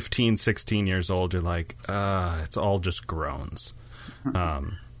 15, 16 years old, you're like, it's all just groans. But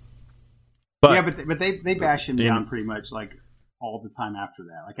they bash him down pretty much like all the time after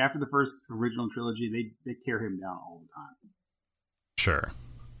that. Like after the first original trilogy, they tear him down all the time. Sure.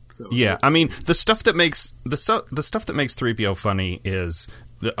 So, yeah, I mean the stuff that makes 3PO funny is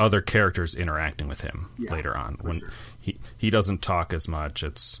the other characters interacting with him later on when he doesn't talk as much.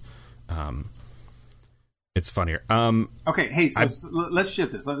 It's funnier. Okay, hey, so let's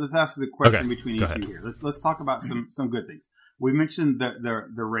shift this. Let's ask the question between each of you here. Let's talk about some good things. We mentioned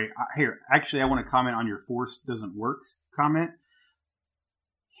the rate here. Actually, I want to comment on your Force doesn't work comment.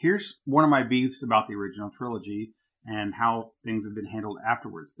 Here's one of my beefs about the original trilogy and how things have been handled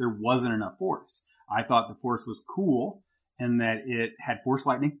afterwards. There wasn't enough Force. I thought the Force was cool and that it had Force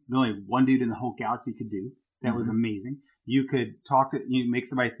lightning. The only one dude in the whole galaxy could do. That was amazing. You could make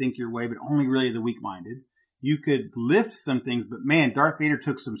somebody think your way, but only really the weak-minded. You could lift some things, but man, Darth Vader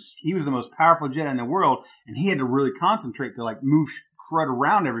he was the most powerful Jedi in the world, and he had to really concentrate to like moosh crud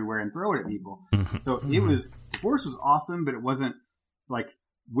around everywhere and throw it at people. So the Force was awesome, but it wasn't like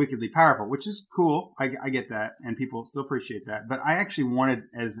wickedly powerful, which is cool. I get that, and people still appreciate that. But I actually wanted,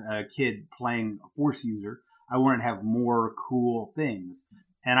 as a kid playing a Force user, I wanted to have more cool things.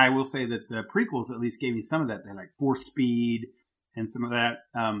 And I will say that the prequels at least gave me some of that. They like Force speed and some of that.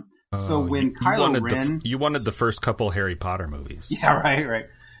 So when Kylo Ren... You wanted the first couple Harry Potter movies. Yeah, right.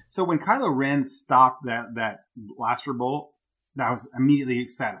 So when Kylo Ren stopped that blaster bolt, I was immediately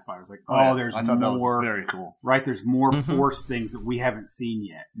satisfied. I was like, there's more. I thought that was very cool. Right? There's more Force things that we haven't seen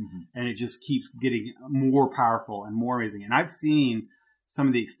yet. And it just keeps getting more powerful and more amazing. And I've seen some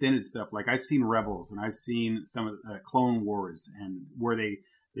of the extended stuff. Like I've seen Rebels and I've seen some of the Clone Wars, and where they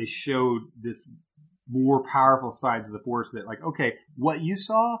showed this more powerful sides of the Force that like, okay, what you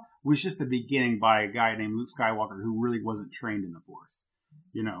saw was just the beginning by a guy named Luke Skywalker who really wasn't trained in the Force,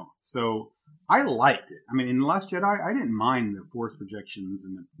 So I liked it. I mean, in The Last Jedi, I didn't mind the Force projections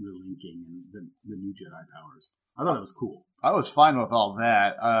and the linking and the new Jedi powers. I thought it was cool. I was fine with all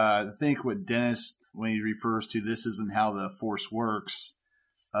that. I think with Dennis, when he refers to this isn't how the Force works,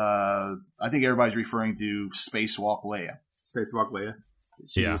 I think everybody's referring to Spacewalk Leia. Spacewalk Leia.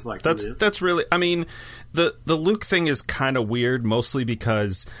 That's really, I mean, the Luke thing is kind of weird, mostly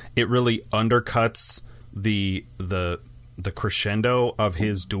because it really undercuts the crescendo of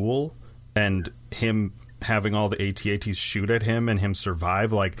his duel and him having all the AT-ATs shoot at him and him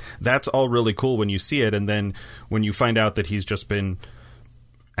survive. Like, that's all really cool when you see it, and then when you find out that he's just been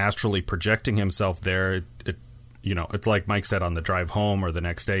astrally projecting himself there, it's like Mike said on the drive home or the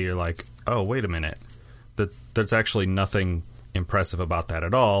next day, you're like, oh, wait a minute, that's actually nothing impressive about that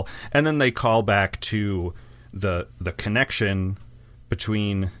at all. And then they call back to the connection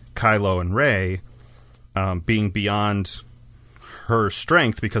between Kylo and Rey being beyond her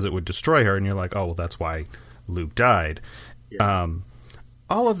strength because it would destroy her, and you're like, oh, well, that's why Luke died. All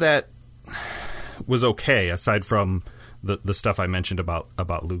of that was okay, aside from the stuff I mentioned about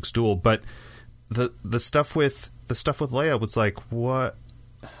Luke's duel, but the stuff with Leia was like, what?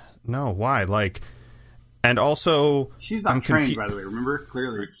 No, why? Like, and also, she's not trained, by the way. Remember,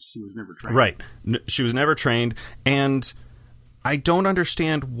 clearly she was never trained. Right, she was never trained, and I don't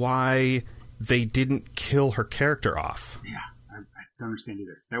understand why they didn't kill her character off. Yeah, I don't understand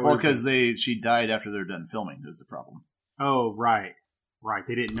either. Because she died after they're done filming. Is the problem? Oh, right.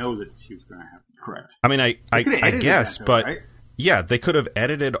 They didn't know that she was going to have. Correct. I mean, I guess, but right? Yeah, they could have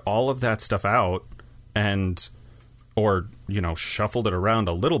edited all of that stuff out and or, shuffled it around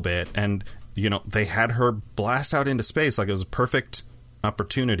a little bit. And, they had her blast out into space. Like, it was a perfect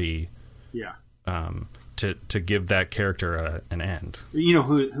opportunity. Yeah. To give that character an end. You know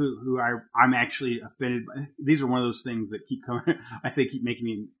who I'm actually offended by? These are one of those things that keep coming. I say keep making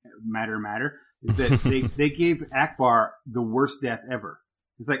me madder. Is that they gave Akbar the worst death ever.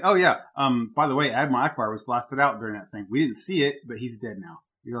 It's like, oh yeah, by the way, Admiral Akbar was blasted out during that thing. We didn't see it, but he's dead now.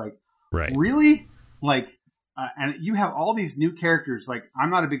 You're like, right? Really? Like, and you have all these new characters. Like,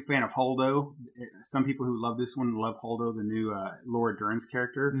 I'm not a big fan of Holdo. Some people who love this one love Holdo, the new Laura Dern's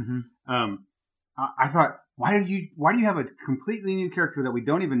character. Mm-hmm. I thought, why do you have a completely new character that we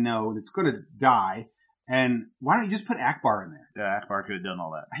don't even know that's going to die? And why don't you just put Akbar in there? Yeah, Akbar could have done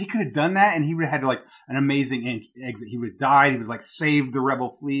all that. He could have done that, and he would have had like an amazing exit. He would have died. He would have like saved the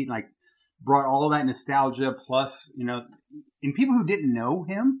rebel fleet, like brought all that nostalgia. Plus, in people who didn't know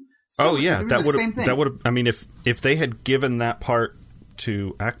him. Oh yeah, that would have. I mean, if they had given that part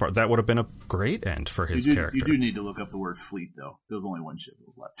to Akbar, that would have been a great end for his character. You do need to look up the word fleet, though. There's only one ship that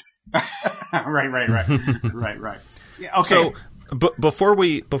was left. right. Yeah, okay. So, but before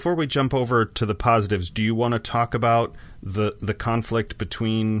we jump over to the positives, do you want to talk about the conflict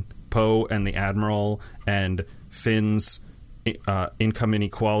between Poe and the Admiral and Finn's income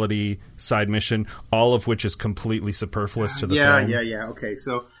inequality side mission, all of which is completely superfluous to the film? Yeah. Okay,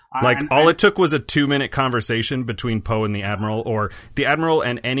 so. It took was a 2-minute conversation between Poe and the Admiral, or the Admiral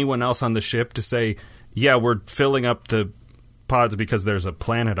and anyone else on the ship to say, yeah, we're filling up the pods because there's a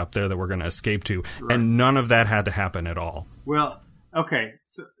planet up there that we're going to escape to. Right. And none of that had to happen at all. Well, okay.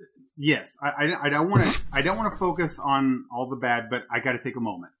 So, yes, I don't want to focus on all the bad, but I got to take a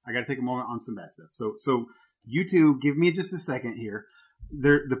moment. On some bad stuff. So you two, give me just a second here.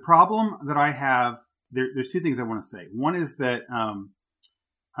 The problem that I have, there's two things I want to say. One is that,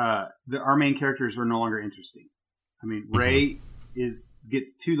 our main characters are no longer interesting. I mean, Rey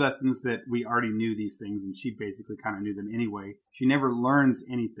gets two lessons that we already knew these things, and she basically kind of knew them anyway. She never learns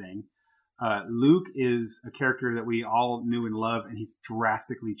anything. Luke is a character that we all knew and loved, and he's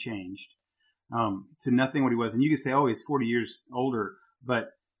drastically changed to nothing what he was. And you can say, oh, he's 40 years older,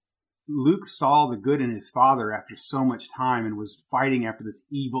 but Luke saw the good in his father after so much time and was fighting after this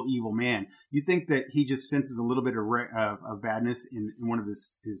evil man. You think that he just senses a little bit of badness in one of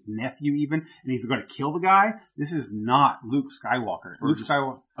his nephew even, and he's going to kill the guy? This is not Luke Skywalker. Luke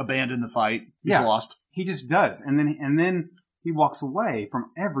Skywalker abandoned the fight. He's lost. He just does. And then he walks away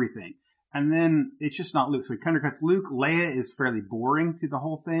from everything. And then it's just not Luke. So he undercuts Luke. Leia is fairly boring to the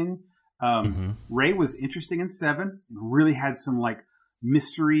whole thing. Rey was interesting in 7. Really had some like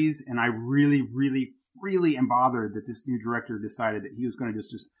mysteries, and I really, really, really am bothered that this new director decided that he was going to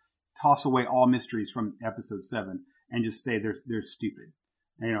just toss away all mysteries from episode 7 and just say they're stupid,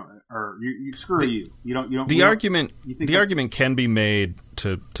 or you screw you. You don't. The argument can be made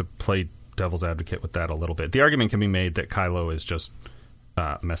to play devil's advocate with that a little bit. The argument can be made that Kylo is just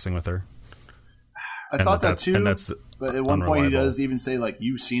messing with her. I thought that too, but at one point he does even say like,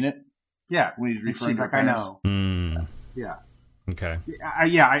 "You've seen it." Yeah, when he's referring to like, I know. Yeah. Okay.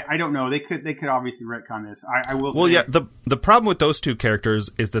 I don't know. They could obviously retcon this. I will. Well, say, yeah. The problem with those two characters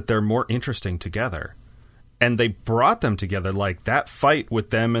is that they're more interesting together, and they brought them together. Like that fight with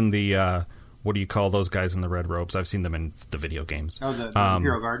them and the what do you call those guys in the red robes? I've seen them in the video games. Oh, the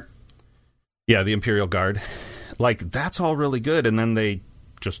Imperial Guard. Yeah, the Imperial Guard. Like that's all really good, and then they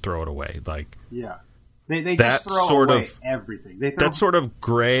just throw it away. Like they just throw away everything. That sort of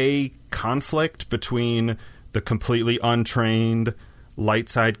gray conflict between the completely untrained light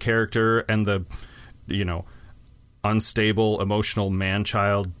side character and the, unstable, emotional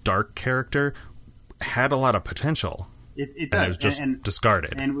man-child dark character had a lot of potential. It does. And it was just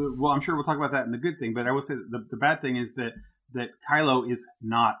discarded. And well, I'm sure we'll talk about that in the good thing, but I will say the bad thing is that Kylo is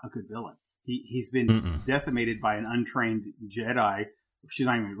not a good villain. He's been decimated by an untrained Jedi. She's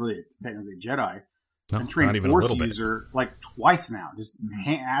not even really technically a Jedi. No, untrained Force user like twice now, just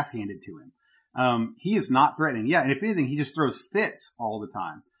ass handed to him. He is not threatening. Yeah, and if anything, he just throws fits all the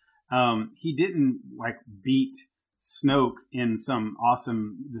time. He didn't like beat Snoke in some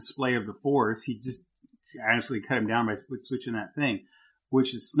awesome display of the Force. He just honestly cut him down by switching that thing,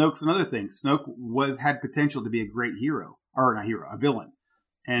 which is Snoke's another thing. Snoke had potential to be a great hero, or not hero, a villain,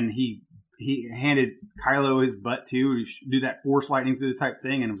 and he handed Kylo his butt to do that Force lightning through the type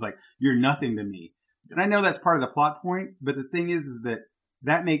thing, and it was like, you're nothing to me. And I know that's part of the plot point, but the thing is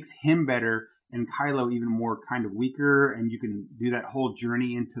that makes him better and Kylo even more kind of weaker, and you can do that whole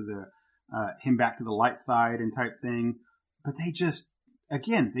journey into the him back to the light side and type thing. But they just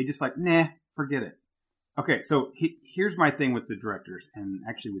like, nah, forget it. Okay, so here's my thing with the directors, and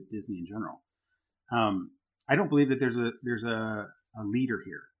actually with Disney in general. I don't believe that there's a leader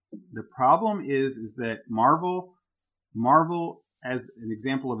here. The problem is that Marvel, as an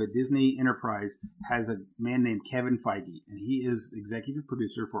example of a Disney enterprise, has a man named Kevin Feige, and he is executive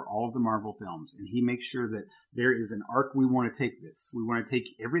producer for all of the Marvel films, and he makes sure that there is an arc. We want to take this. We want to take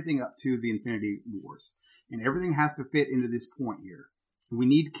everything up to the Infinity Wars, and everything has to fit into this point here. We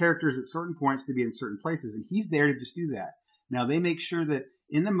need characters at certain points to be in certain places, and he's there to just do that. Now, they make sure that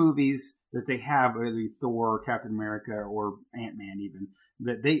in the movies that they have, whether it be Thor, or Captain America, or Ant-Man even,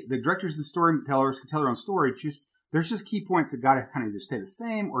 that the directors and storytellers can tell their own story. There's just key points that got to kind of either stay the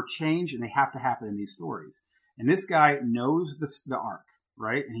same or change, and they have to happen in these stories. And this guy knows the arc,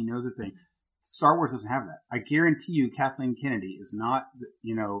 right? And he knows the thing. Star Wars doesn't have that. I guarantee you Kathleen Kennedy is not,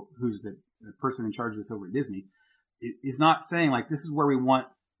 who's the person in charge of this over at Disney, is not saying, like, this is where we want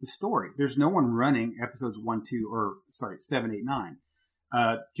the story. There's no one running episodes 7, 8, 9.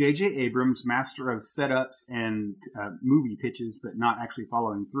 J.J. Abrams, master of setups and movie pitches, but not actually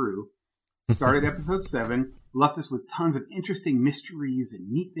following through, started episode 7, left us with tons of interesting mysteries and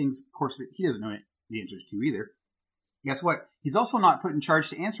neat things, of course, that he doesn't know the answers to either. Guess what? He's also not put in charge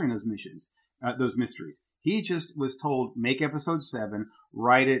to answering those mysteries. He just was told, make episode 7,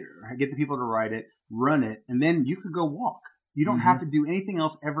 write it, get the people to write it, run it, and then you could go walk. You don't have to do anything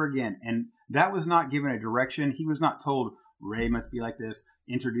else ever again. And that was not given a direction. He was not told, Rey must be like this,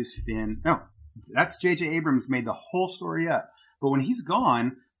 introduce Finn. No, that's J.J. Abrams made the whole story up. But when he's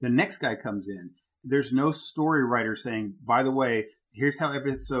gone, the next guy comes in. There's no story writer saying, by the way, here's how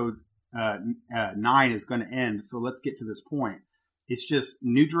episode 9 is going to end, so let's get to this point. It's just,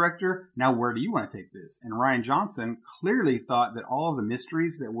 new director, now where do you want to take this? And Rian Johnson clearly thought that all of the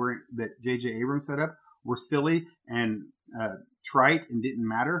mysteries that J.J. Abrams set up were silly and trite and didn't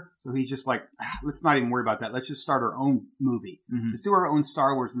matter. So he's just like, let's not even worry about that. Let's just start our own movie. Mm-hmm. Let's do our own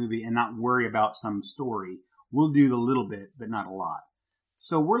Star Wars movie and not worry about some story. We'll do the little bit, but not a lot.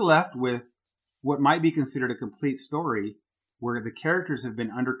 So we're left with what might be considered a complete story where the characters have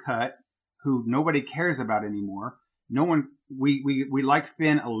been undercut, who nobody cares about anymore. No one, we liked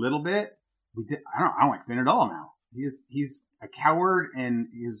Finn a little bit. I don't like Finn at all now. He's a coward and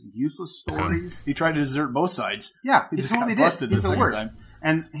his useless stories. He tried to desert both sides. Yeah, he just totally did. He's the worst. Time.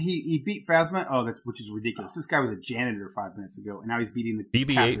 And he beat Phasma. Oh, which is ridiculous. This guy was a janitor 5 minutes ago, and now he's beating the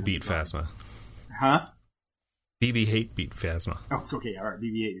BB-8 beat Phasma. Huh? BB-8 beat Phasma. Oh, okay, all right.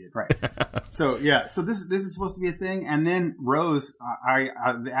 BB-8 did, right. So this is supposed to be a thing. And then Rose,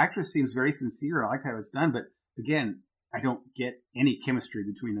 the actress seems very sincere. I like how it's done, but again, I don't get any chemistry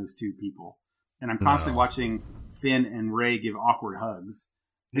between those two people. And I'm constantly watching Finn and Rey give awkward hugs.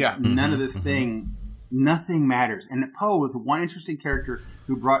 Yeah. None of this thing, nothing matters. And Poe was one interesting character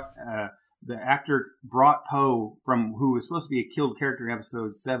who brought, the actor brought Poe from, who was supposed to be a killed character in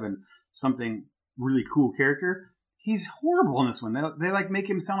episode 7, something really cool character. He's horrible in this one. They like make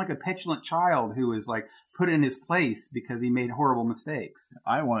him sound like a petulant child who is like put in his place because he made horrible mistakes.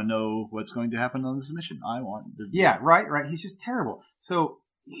 I want to know what's going to happen on this mission. Yeah, right. He's just terrible. So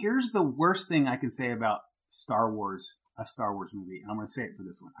here's the worst thing I can say about Star Wars, a Star Wars movie. And I'm going to say it for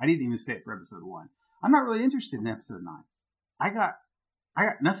this one. I didn't even say it for episode 1. I'm not really interested in episode 9. I got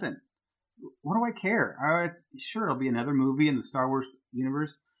nothing. What do I care? Sure, it'll be another movie in the Star Wars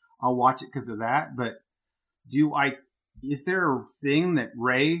universe. I'll watch it because of that, but is there a thing that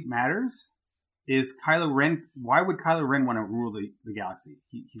Rey matters? Is Kylo Ren, why would Kylo Ren want to rule the galaxy?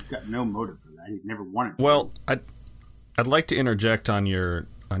 He's got no motive for that. He's never wanted to. Well, I'd like to interject on your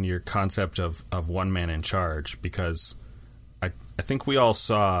concept of one man in charge, because I think we all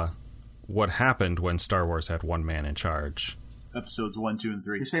saw what happened when Star Wars had one man in charge. Episodes 1, 2, and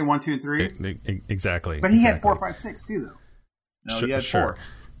 3. You're saying 1, 2, and 3? Exactly. But he had 4, 5, 6 too, though. No, he had 4.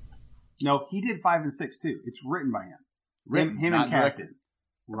 No, he did 5 and 6 too. It's written by him. Him and casted.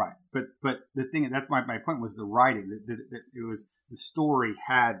 Right. But the thing, that's my point, was the writing. That it was the story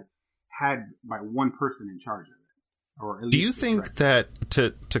had by one person in charge of it. Or at least do you think that,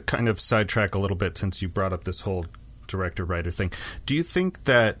 to kind of sidetrack a little bit, since you brought up this whole director-writer thing, do you think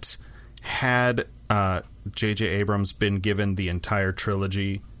that had J.J. Abrams been given the entire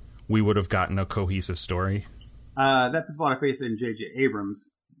trilogy, we would have gotten a cohesive story? That puts a lot of faith in J.J.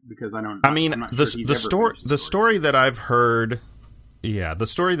 Abrams. Because the story that I've heard, the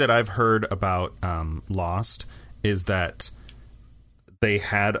story that I've heard about Lost is that they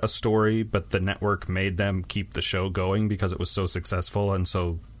had a story, but the network made them keep the show going because it was so successful, and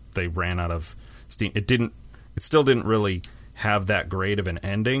so they ran out of steam. It still didn't really have that great of an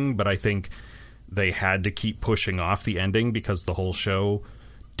ending, but I think they had to keep pushing off the ending because the whole show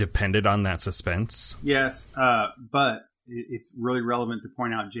depended on that suspense. Yes, but it's really relevant to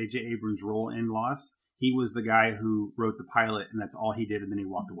point out J.J. Abrams' role in Lost. he was the guy who wrote the pilot, and that's all he did, and then he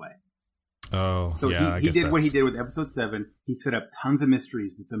walked away. Oh, so yeah. he did what he did with episode 7. He set up tons of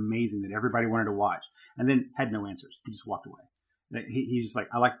mysteries that's amazing that everybody wanted to watch, and then had no answers. He just walked away. He's just like,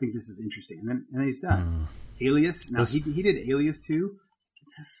 I think this is interesting, and then he's done. Alias. Now he did Alias too.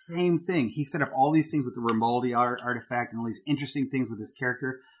 It's the same thing. He set up all these things with the Romaldi artifact and all these interesting things with his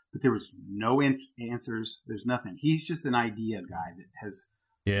character, but there was no answers. There's nothing. He's just an idea guy that has.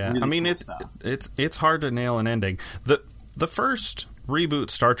 Yeah, really I mean cool it's hard to nail an ending. The first reboot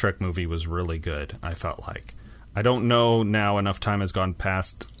Star Trek movie was really good, I felt like. I don't know now, enough time has gone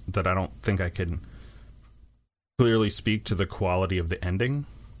past that I don't think I can clearly speak to the quality of the ending.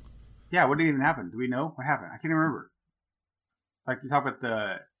 Yeah, what did even happen? Do we know what happened? I can't remember. Like, you talk about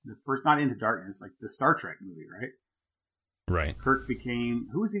the first, not Into Darkness, like the Star Trek movie, right? Right. Kirk became,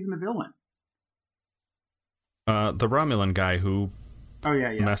 who was even the villain? The Romulan guy who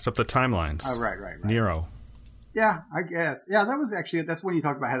messed up the timelines. Oh, right. Nero. Yeah, I guess. Yeah, that's when you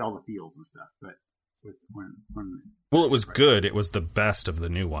talked about had all the fields and stuff. But well, it was good. It was the best of the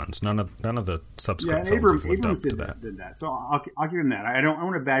new ones. None of the subsequent films lived up to that. Did that. So I'll give him that. I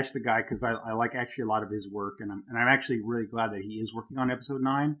want to bash the guy because I like actually a lot of his work, and I'm actually really glad that he is working on episode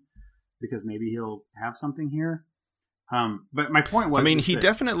 9 because maybe he'll have something here. But my point was, I mean, he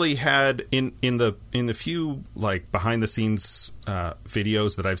definitely had in the few like behind the scenes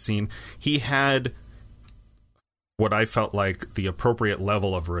videos that I've seen, he had what I felt like the appropriate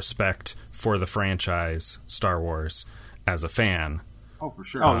level of respect for the franchise Star Wars as a fan. Oh, for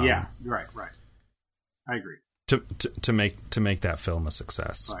sure. Oh, yeah. Right. I agree. To make that film a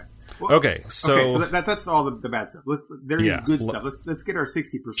success. Right. Well, okay, so that's all the bad stuff. There is good stuff. Let's get our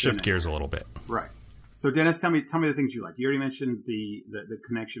 60%. Shift gears a little bit. Right. So Dennis, tell me the things you like. You already mentioned the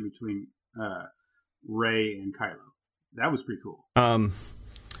connection between Rey and Kylo. That was pretty cool.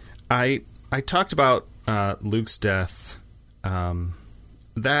 I talked about Luke's death.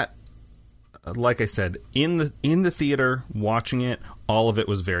 That, like I said, in the theater watching it, all of it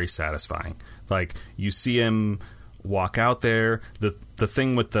was very satisfying. Like, you see him walk out there. The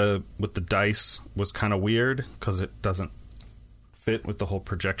thing with the dice was kind of weird because it doesn't fit with the whole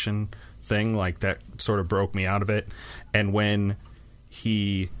projection thing. Like, that sort of broke me out of it. And when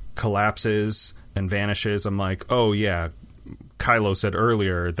he collapses and vanishes, I'm like, oh yeah, Kylo said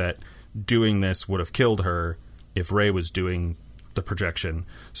earlier that doing this would have killed her if Rey was doing the projection.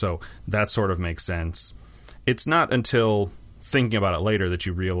 So that sort of makes sense. It's not until thinking about it later that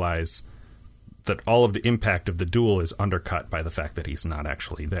you realize that all of the impact of the duel is undercut by the fact that he's not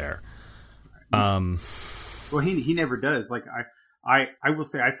actually there. Well, he never does. Like, I will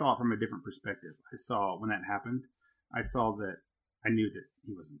say I saw it from a different perspective. I saw when that happened, I saw that I knew that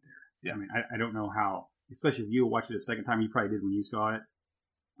he wasn't there. Yeah. I mean, I don't know how, especially if you watched it a second time, you probably did when you saw it,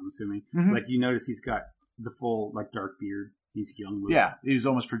 I'm assuming. Mm-hmm. Like, you notice he's got the full, like, dark beard. He's young. Yeah, he was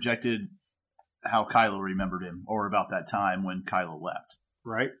almost projected how Kylo remembered him, or about that time when Kylo left.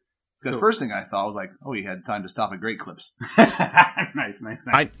 Right? Because the first thing I thought was like, oh, he had time to stop at Great Clips. Nice.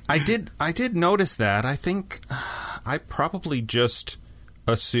 I did notice that. I think I probably just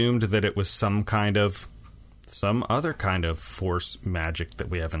assumed that it was some other kind of Force magic that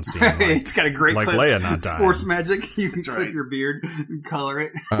we haven't seen. Like, it's got a great like clip. Leia not dying. Force magic. You can clip your beard and color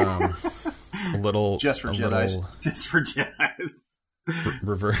it. A little just for Jedis. Just for Jedis.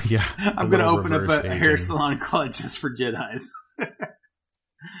 Reverse. Yeah, I'm going to open up a hair salon and call it Just for Jedis.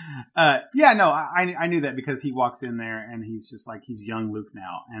 I knew that because he walks in there and he's just like, he's young Luke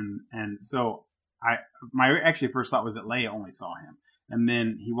now, and so my actually first thought was that Leia only saw him, and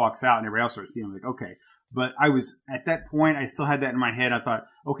then he walks out and everybody else starts seeing him. Like, okay, but I was at that point, I still had that in my head. I thought,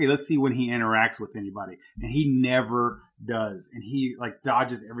 okay, let's see when he interacts with anybody, and he never does, and he like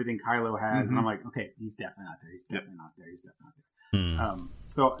dodges everything Kylo has, and I'm like, okay, he's definitely not there. He's definitely not there. He's definitely not there.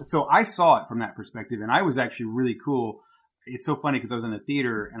 So I saw it from that perspective, and I was actually really cool. It's so funny because I was in the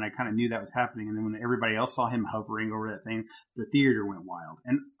theater and I kind of knew that was happening. And then when everybody else saw him hovering over that thing, the theater went wild.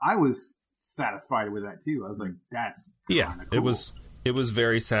 And I was satisfied with that too. I was like, that's cool. It was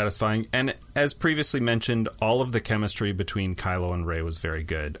very satisfying. And as previously mentioned, all of the chemistry between Kylo and Rey was very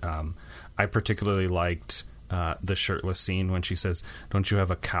good. I particularly liked the shirtless scene when she says, "Don't you have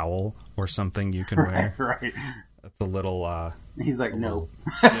a cowl or something you can wear?" Right. That's a little... He's like, no.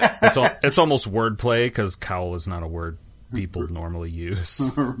 It's almost wordplay because cowl is not a word people normally use.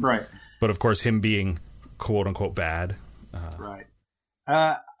 Right. But of course, him being quote unquote bad. Right.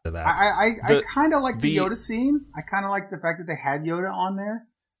 I kind of like the Yoda scene. I kind of like the fact that they had Yoda on there.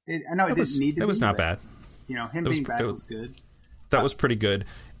 I know it didn't need to be. It was not bad. You know, him being bad was good. That was pretty good.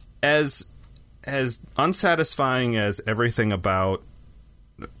 As unsatisfying as everything about,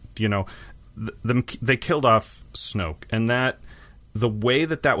 they killed off Snoke, and that the way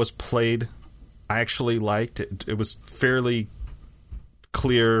that was played, I actually liked. It was fairly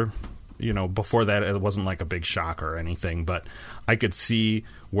clear, before that it wasn't like a big shock or anything, but I could see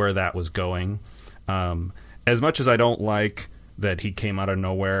where that was going. As much as I don't like that he came out of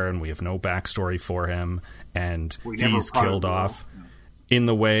nowhere and we have no backstory for him and he's killed off in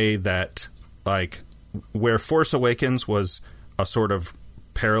the way that, like, where Force Awakens was a sort of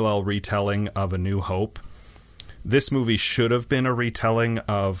parallel retelling of A New Hope, this movie should have been a retelling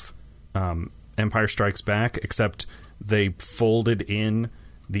of Empire Strikes Back, except they folded in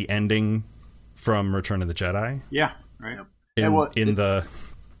the ending from Return of the Jedi. Yeah, right.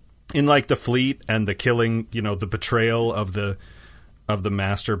 In like the fleet and the killing, the betrayal of the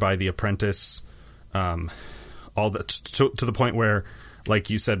master by the apprentice, all that to the point where, like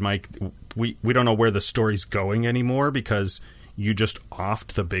you said, Mike, we don't know where the story's going anymore because you just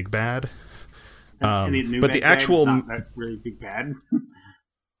offed the big bad. But the actual not that really big bad.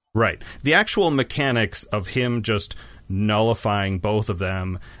 Right. The actual mechanics of him just nullifying both of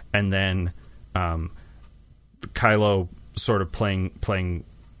them and then Kylo sort of playing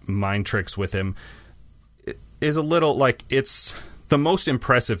mind tricks with him is a little like it's the most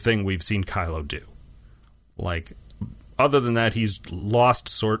impressive thing we've seen Kylo do. Like, other than that, he's lost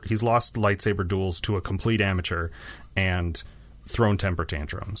lightsaber duels to a complete amateur and thrown temper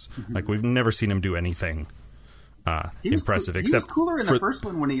tantrums. Mm-hmm. Like, we've never seen him do anything impressive. Except he was cooler in the first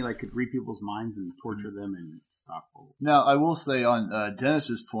one when he could read people's minds and torture them and stop bullets. Now, I will say on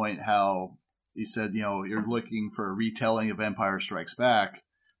Dennis's point, how he said, you're looking for a retelling of Empire Strikes Back.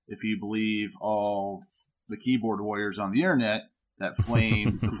 If you believe all the keyboard warriors on the internet that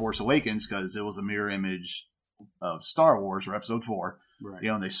flamed The Force Awakens because it was a mirror image of Star Wars or Episode 4, right.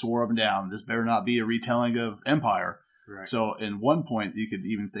 And they swore up and down, this better not be a retelling of Empire. Right. So, in one point, you could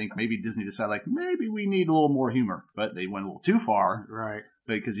even think maybe Disney decided, maybe we need a little more humor, but they went a little too far, right?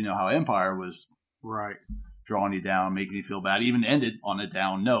 Because how Empire was, right, drawing you down, making you feel bad, even ended on a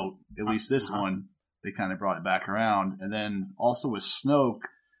down note. At least this one, they kind of brought it back around. And then also with Snoke,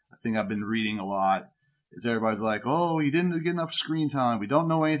 a thing I've been reading a lot is everybody's like, oh, he didn't get enough screen time. We don't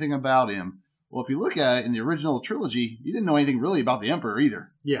know anything about him. Well, if you look at it in the original trilogy, you didn't know anything really about the Emperor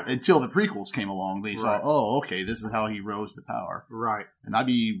either. Yeah. Until the prequels came along. They saw, oh, okay, this is how he rose to power. Right. And I'd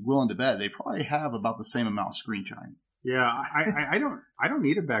be willing to bet they probably have about the same amount of screen time. Yeah, I don't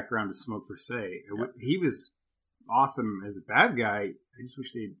need a background to Smoke per se. Yeah. He was awesome as a bad guy. I just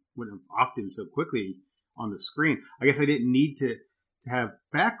wish they wouldn't have offed him so quickly on the screen. I guess I didn't need to have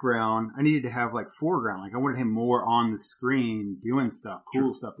background. I needed to have foreground. I wanted him more on the screen doing stuff,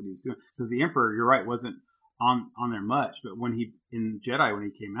 cool stuff that he was doing. Because the Emperor, you're right, wasn't on there much. But when he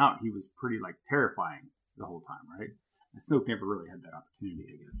came out, he was pretty terrifying the whole time, right? And Snoke never really had that opportunity,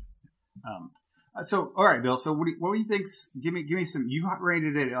 I guess. So, all right, Bill. So, what do you think? Give me some. You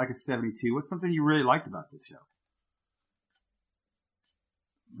rated it a 72. What's something you really liked about this show?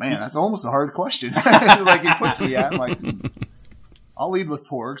 Man, that's almost a hard question. It puts me at I'll lead with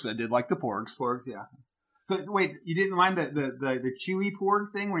porgs. I did like the porgs. Porgs, yeah. So wait, you didn't mind the chewy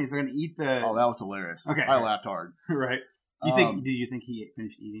porg thing when he's going to eat the? Oh, that was hilarious. Okay, I laughed hard. Right. Do you think he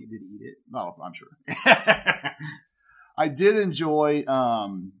finished eating it? Did he eat it? No, I'm sure. I did enjoy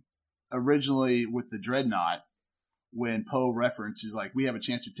originally with the Dreadnought when Poe references we have a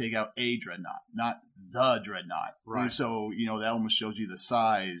chance to take out a Dreadnought, not the Dreadnought. Right. And so that almost shows you the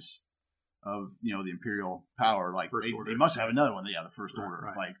size of the Imperial power. They must have another one. Yeah, the First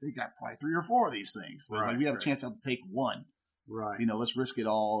Order. Right. They got probably 3 or 4 of these things. But we have a chance to take one. Right. Let's risk it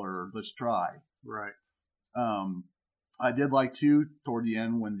all, or let's try. Right. I did like too toward the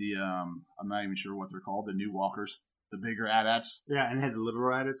end when the I'm not even sure what they're called, the new walkers, the bigger AT-ATs. Yeah, and had the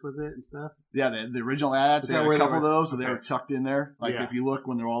literal AT-ATs with it and stuff. Yeah, the original AT-ATs. They had a couple of those, so they were tucked in there. If you look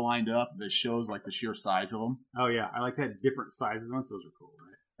when they're all lined up, this shows the sheer size of them. Oh yeah, I like that different sizes ones. Those are cool, right?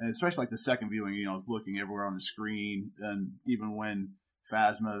 And especially the second viewing, it's looking everywhere on the screen, and even when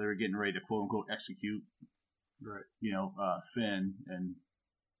Phasma, they're getting ready to quote unquote execute, right? Finn and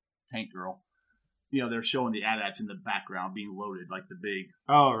Tank Girl. They're showing the AT-ATs in the background being loaded, the big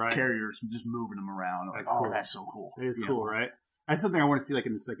carriers, just moving them around. That's cool. That's so cool. It is cool, right? That's something I want to see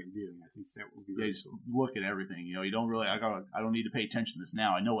in the second viewing. I think that would be really cool. Look at everything. You don't really. I don't need to pay attention to this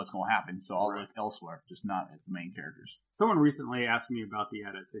now. I know what's going to happen, so I'll look elsewhere, just not at the main characters. Someone recently asked me about the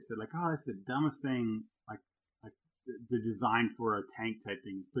AT-ATs. They said oh, that's the dumbest thing. The design for a tank type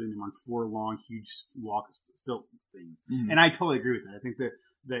thing is putting them on 4 long, huge stilt things. Mm-hmm. And I totally agree with that. I think that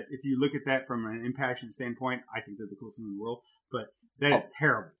if you look at that from an impassioned standpoint, I think they're the coolest thing in the world. But that is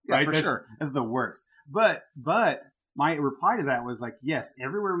terrible. Yeah, right? for sure. That's the worst. But my reply to that was like, yes,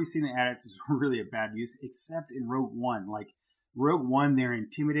 everywhere we've seen the adepts is really a bad use, except in Rogue One. Like Rogue One, they're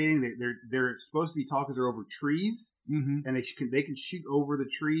intimidating. They're supposed to be tall because they're over trees, and they can shoot over the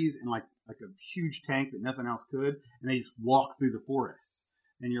trees in like a huge tank that nothing else could, and they just walk through the forests.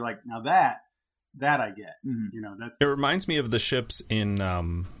 And you're like, now that I get. You know, that's. It reminds me of the ships in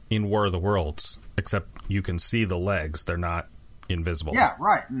War of the Worlds, except you can see the legs; they're not invisible. Yeah,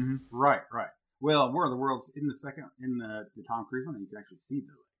 right, right. Well, War of the Worlds in the Tom Cruise one, you can actually see the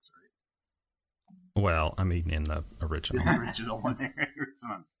legs, right? Well, I mean, in the original. The original one.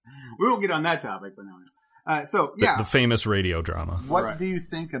 We won't get on that topic, but no. So yeah, the famous radio drama. What do you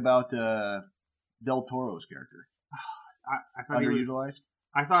think about Del Toro's character? I thought underutilized.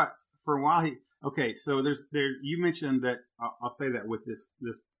 I thought for a while so you mentioned that I'll say that with this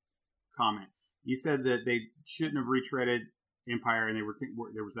comment. You said that they shouldn't have retreaded Empire, and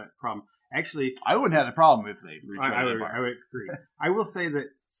there was that problem. Actually, I wouldn't have a problem if they retreaded Empire. I would agree. I will say that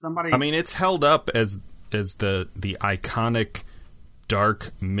somebody. I mean, it's held up as the iconic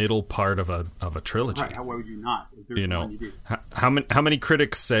dark middle part of a trilogy. Right? Why would you not? You know, how many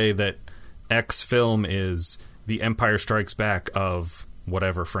critics say that X film is the Empire Strikes Back of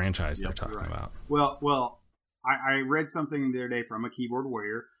whatever franchise they're talking about? Well, I read something the other day from a keyboard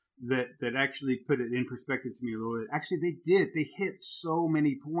warrior that actually put it in perspective to me a little bit. Actually, they hit so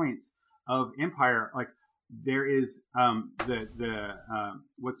many points of Empire. Like there is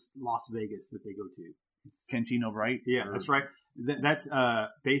what's Las Vegas that they go to? It's Cantino Bright. Yeah, that's right. That's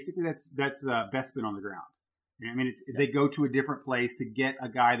basically that's Bespin on the ground. I mean, they go to a different place to get a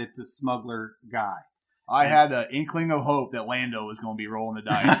guy that's a smuggler guy. I had an inkling of hope that Lando was going to be rolling the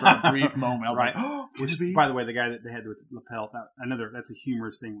dice for a brief moment. I was like, oh, which, by the way, the guy that they had with lapel, that's a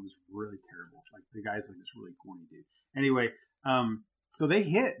humorous thing, was really terrible. Like the guy's like this really corny dude. Anyway, so they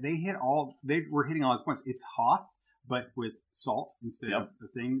were hitting all those points. It's Hoth, but with salt instead of the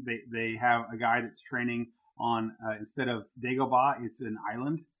thing. They have a guy that's training on instead of Dagobah, it's an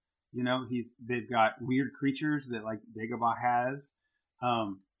island. You know, they've got weird creatures that like Dagobah has.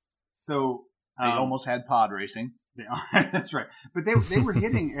 They almost had pod racing. That's right, but they were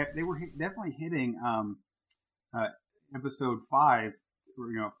hitting. Definitely hitting episode 5,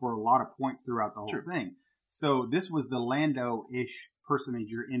 for a lot of points throughout the whole thing. So this was the Lando-ish personage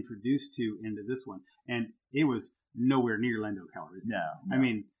you're introduced to into this one, and it was nowhere near Lando Calrissian. No. I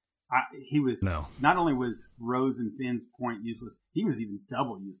mean, he was not only was Rose and Finn's point useless, he was even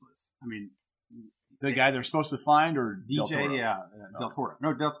double useless. I mean, the guy they're supposed to find, or DJ, Del Toro.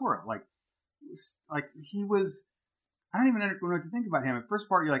 No, Del Toro. Like he was. I don't even know what to think about him. At first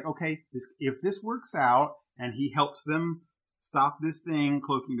part, you're like, okay, if this works out and he helps them stop this thing,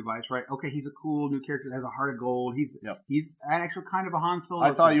 cloaking device, right? Okay, he's a cool new character that has a heart of gold. He's actually kind of a Han Solo.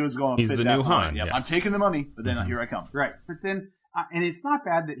 I thought he was going to fit the that new Han. Yep. Yeah. I'm taking the money, but then here I come. Right. But then, and it's not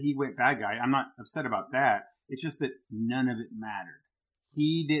bad that he went bad guy. I'm not upset about that. It's just that none of it mattered.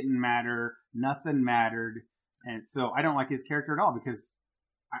 He didn't matter. Nothing mattered. And so I don't like his character at all, because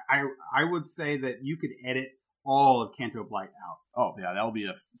I would say that you could edit all of Canto Blight out. Oh yeah, that'll be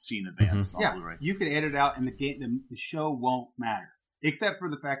a scene advance on Blu-ray. You could edit out, and the show won't matter, except for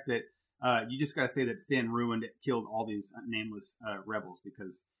the fact that you just got to say that Finn killed all these nameless rebels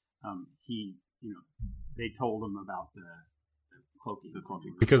because they told him about the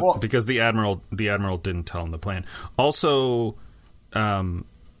cloaking. Because the admiral didn't tell him the plan. Also, I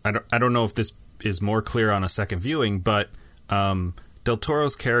don't know if this is more clear on a second viewing, but Del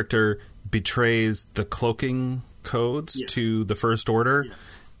Toro's character betrays the cloaking codes to the First Order.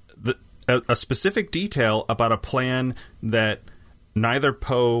 Yes. A specific detail about a plan that neither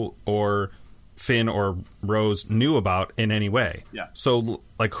Poe or Finn or Rose knew about in any way. Yeah. So,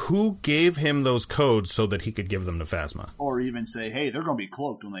 like, who gave him those codes so that he could give them to Phasma? Or even say, hey, they're going to be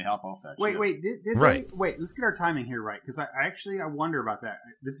cloaked when they hop off that ship. Wait, wait, let's get our timing here right, because I wonder about that.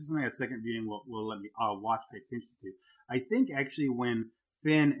 This is something a second viewing will let me watch, pay attention to. I think actually when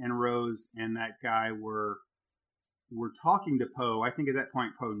Finn and Rose and that guy were talking to Poe, I think at that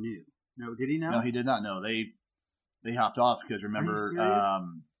point Poe knew. No, did he know? No, he did not know. They hopped off because, remember...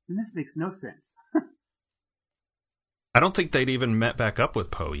 And this makes no sense. I don't think they'd even met back up with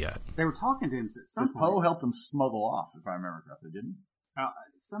Poe yet. They were talking to him at some point. Poe helped him smuggle off, if I remember correctly, didn't he?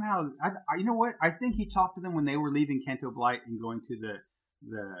 Somehow, you know what? I think he talked to them when they were leaving Canto Blight and going to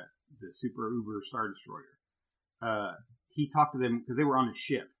the Super Uber Star Destroyer. He talked to them because they were on a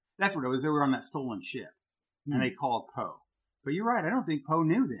ship. That's what it was. They were on that stolen ship. And they called Poe. But you're right. I don't think Poe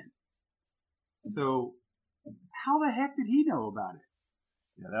knew then. So how the heck did he know about it?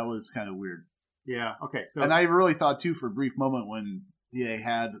 Yeah, that was kind of weird. Yeah, okay. So, and I really thought, too, for a brief moment when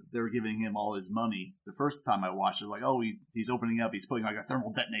they were giving him all his money. The first time I watched it, like, oh, he's opening up, he's putting like a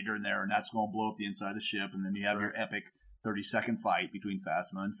thermal detonator in there, and that's going to blow up the inside of the ship, and then you have your epic 30-second fight between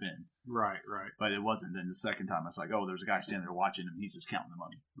Phasma and Finn. Right. But it wasn't. Then the second time, I was like, oh, there's a guy standing there watching him, he's just counting the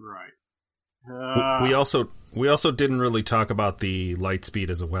money. Right. We also didn't really talk about the light speed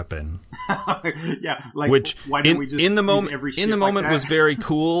as a weapon. Yeah, like which why don't we just in the moment like was very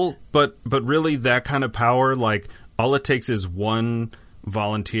cool, but really that kind of power, like all it takes is one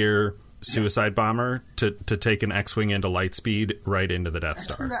volunteer suicide bomber to take an X-wing into light speed right into the Death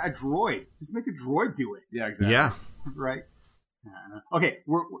Star. A droid, just make a droid do it. Yeah, exactly. Yeah, right. Okay,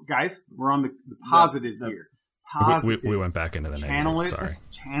 we're on the positives here. Positives. We went back into the negatives. Sorry,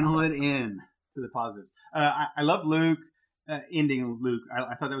 channel it in to the positives. I love Luke. Ending Luke,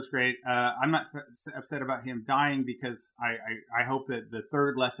 I thought that was great. I'm not upset about him dying because I hope that the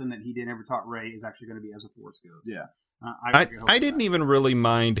third lesson that he didn't ever taught Rey is actually going to be as a Force goes. Yeah, I didn't even really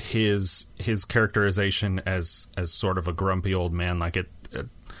mind his characterization as sort of a grumpy old man. Like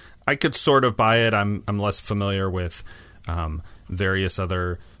I could sort of buy it. I'm less familiar with various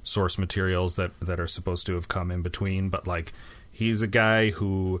other source materials that are supposed to have come in between, but like he's a guy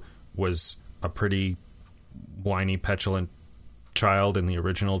who was a pretty whiny, petulant child in the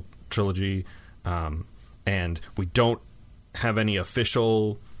original trilogy, and we don't have any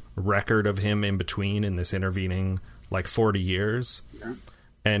official record of him in between in this intervening like 40 years. Yeah.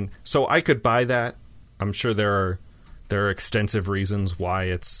 And so I could buy that. I'm sure there are extensive reasons why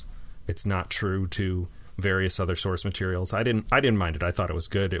it's not true to various other source materials. I didn't mind it. I thought it was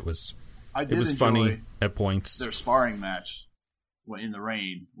good. It was funny at points. Their sparring match in the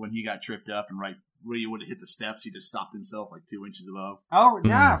rain when he got tripped up and right where he would have hit the steps, he just stopped himself like 2 inches above. Oh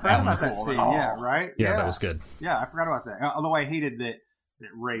yeah, I forgot about was that cool. scene. Oh. Yeah, right. Yeah, that was good. Yeah, I forgot about that. Although I hated that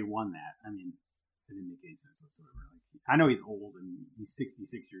Rey won that. I mean, it didn't make any sense whatsoever. Like, I know he's old and he's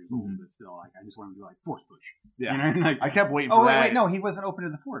 66 years old, but still, like, I just want him to do like Force push. Yeah, you know? And, like, I kept waiting for that. Wait, no, he wasn't open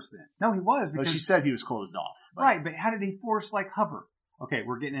to the Force then. No, he was because she said he was closed off. Right, but how did he Force like hover? Okay,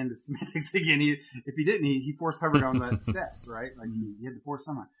 we're getting into semantics again. If he didn't, he Force hovered on the steps, right? Like he had to Force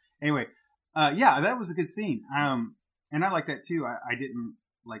somehow. Anyway, yeah, that was a good scene. And I like that too. I didn't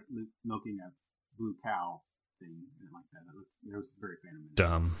like Luke milking a blue cow thing. I didn't like that. It was very Phantom Menace.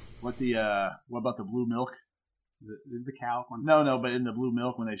 Dumb. What about the blue milk? The cow one? No, but in the blue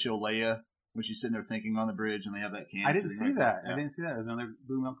milk when they show Leia when she's sitting there thinking on the bridge and they have that can. I didn't see that. Yeah. I didn't see that. Was there another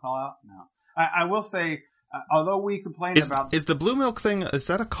blue milk call out? No. I will say, although we complained about is the blue milk thing, is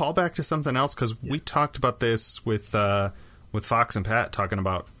that a callback to something else? Because we talked about this with Fox and Pat talking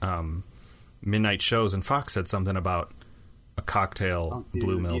about midnight shows, and Fox said something about a cocktail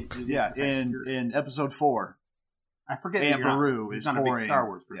blue milk. Yeah, in episode 4, I forget. Aunt Beru is not pouring. a big Star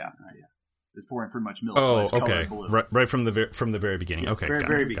Wars person. Yeah. Is pouring pretty much milk. Oh, okay. Right from the very beginning. Okay,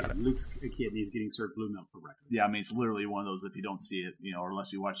 very beginning. Luke's a kid and he's getting served blue milk for breakfast. Yeah, I mean it's literally one of those if you don't see it, or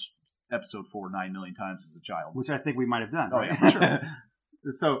unless you watch episode 4 9 million times as a child, which I think we might have done. Oh right? yeah, for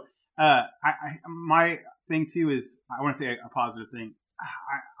sure. So, my thing too is I want to say a positive thing.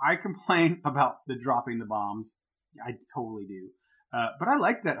 I complain about the dropping the bombs. I totally do. But I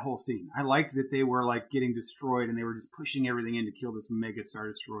liked that whole scene. I liked that they were like getting destroyed and they were just pushing everything in to kill this mega Star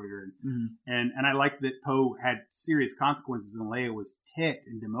Destroyer. And I liked that Poe had serious consequences and Leia was ticked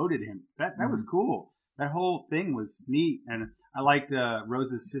and demoted him. That was cool. That whole thing was neat. And I liked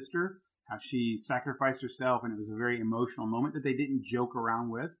Rose's sister, how she sacrificed herself, and it was a very emotional moment that they didn't joke around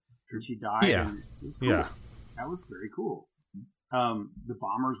with. And she died. Yeah. And it was cool. Yeah. That was very cool. The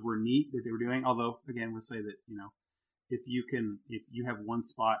bombers were neat that they were doing, although again we'll say that, if you have one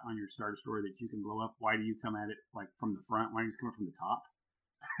spot on your Star Destroyer that you can blow up, why do you come at it like from the front? Why don't you just come up from the top?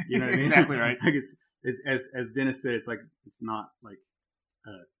 You know what I mean? Exactly right. Like it's as Dennis said, it's like it's not like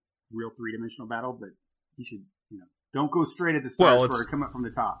a real 3-dimensional battle, but you should don't go straight at the Star Destroyer. Come up from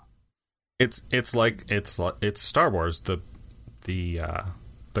the top. It's Star Wars. The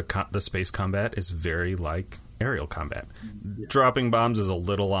space combat is very like aerial combat. Yeah. Dropping bombs is a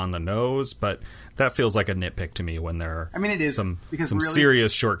little on the nose, but that feels like a nitpick to me when there are it is some really,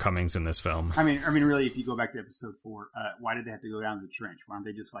 serious shortcomings in this film. I mean, really, if you go back to episode 4, why did they have to go down to the trench? Why don't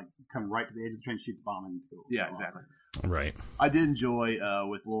they just like come right to the edge of the trench, shoot the bomb, and go? Yeah, exactly. Right. I did enjoy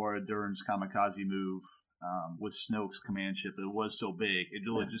with Laura Dern's kamikaze move with Snoke's command ship. It was so big, it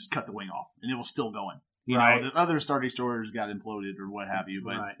just cut the wing off, and it was still going. Right. The other Star Destroyers got imploded or what have you,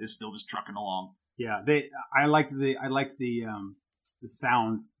 but it's still just trucking along. Yeah, I liked the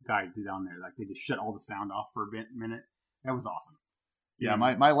sound guy down there. Like they just shut all the sound off for a minute. That was awesome. Yeah,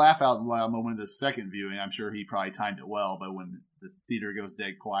 my laugh out loud moment of the second viewing, I'm sure he probably timed it well, but when the theater goes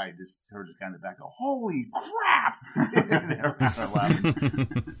dead quiet. Just her just kind of back go, holy crap! And everybody start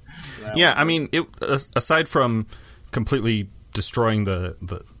laughing. Yeah, I mean, aside from completely destroying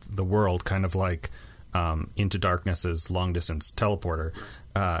the world, kind of like Into Darkness's long distance teleporter,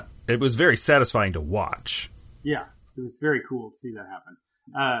 it was very satisfying to watch. Yeah, it was very cool to see that happen.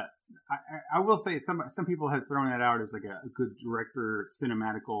 I will say some people have thrown that out as like a good director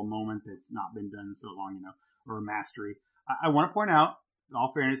cinematical moment that's not been done in so long, or a mastery. I want to point out, in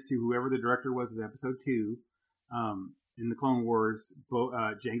all fairness to whoever the director was of Episode 2, in the Clone Wars,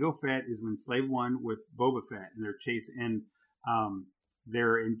 Jango Fett is when Slave One with Boba Fett, and they're chasing, and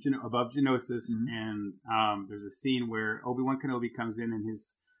they're in above Geonosis, and there's a scene where Obi-Wan Kenobi comes in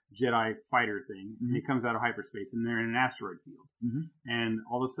his Jedi fighter thing, and he comes out of hyperspace, and they're in an asteroid field, and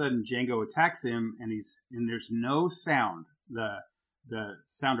all of a sudden Jango attacks him, and there's no sound. The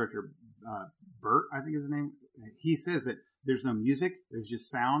sound director, Bert, I think is his name, he says that there's no music, there's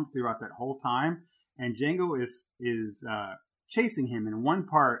just sound throughout that whole time, and Jango is chasing him. In one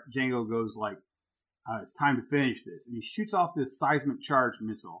part, Jango goes like, it's time to finish this, and he shoots off this seismic charge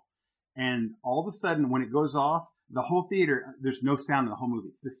missile, and all of a sudden when it goes off, the whole theater, there's no sound in the whole movie.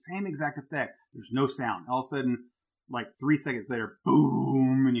 It's the same exact effect. There's no sound. All of a sudden, like 3 seconds later,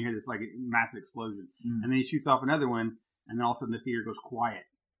 boom, and you hear this like massive explosion. And then he shoots off another one, and then all of a sudden the theater goes quiet.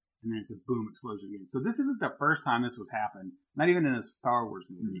 And then it's a boom explosion again. So this isn't the first time this was happened. Not even in a Star Wars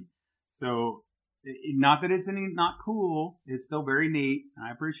movie. So not that it's not cool. It's still very neat, and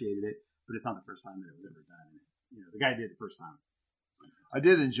I appreciated it. But it's not the first time that it was ever done. The guy did it the first time. I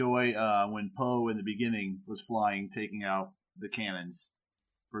did enjoy when Poe in the beginning was flying, taking out the cannons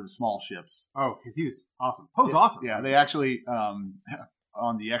for the small ships. Oh, because he was awesome. Poe's awesome. Yeah, they actually,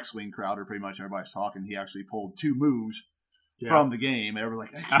 on the X-Wing crowd, or pretty much everybody's talking, he actually pulled 2 moves from the game. And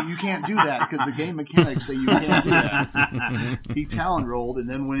everybody's like, actually, you can't do that because the game mechanics say you can't do that. He talon rolled and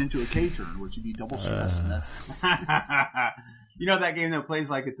then went into a K-turn, which would be double stress. And that's... that game that plays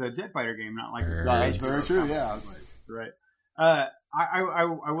like it's a jet fighter game, not like it's That's very true, yeah. Right.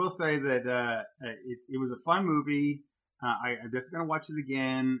 I will say that it was a fun movie. I'm definitely going to watch it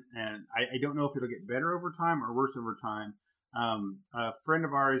again, and I don't know if it'll get better over time or worse over time. A friend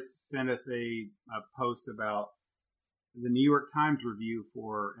of ours sent us a post about the New York Times review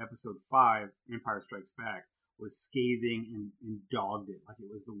for Episode 5, Empire Strikes Back, was scathing and dogged it like it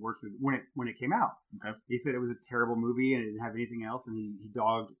was the worst movie when it came out. Okay. He said it was a terrible movie and it didn't have anything else, and he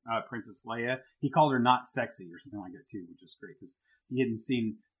dogged Princess Leia. He called her not sexy or something like that too, which is great because he hadn't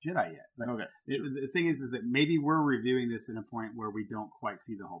seen Jedi yet. But okay. The thing is that maybe we're reviewing this in a point where we don't quite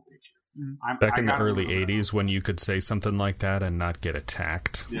see the whole picture. Back in the early 80s when you could say something like that and not get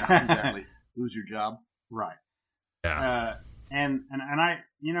attacked. Yeah, exactly. Lose your job. Right. Yeah. And I,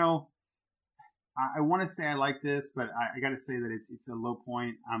 I want to say I like this, but I got to say that it's a low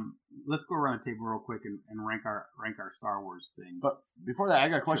point. Let's go around the table real quick and rank our Star Wars things. But before that, I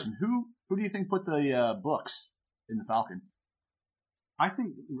got a question. Sure. Who do you think put the books in the Falcon? I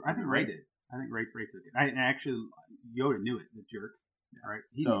think Ray did. I think Ray took it. And actually, Yoda knew it. The jerk. All right.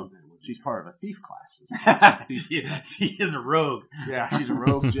 He knew that it was. She's part of a thief class. She is a rogue. Yeah, she's a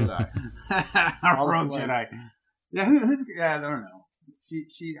rogue Jedi. Rogue Jedi. Yeah, I don't know.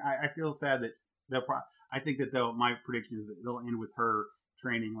 I feel sad that I think that my prediction is that they'll end with her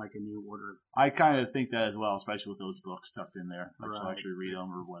training like a new order. I kind of think that as well, especially with those books tucked in there. I should actually read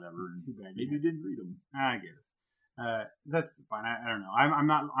them or whatever. It's too bad. Maybe you didn't read them. I guess. That's fine. I don't know.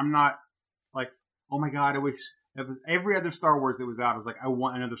 I'm not like, oh my god, I wish every other Star Wars that was out, I was like, I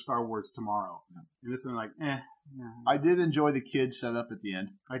want another Star Wars tomorrow. Yeah. And this one, like, Yeah. I did enjoy the kids setup at the end.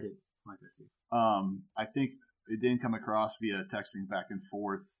 I did. I like that too. I think it didn't come across via texting back and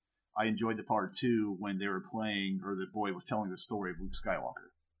forth. I enjoyed the part 2 when they were playing, or the boy was telling the story of Luke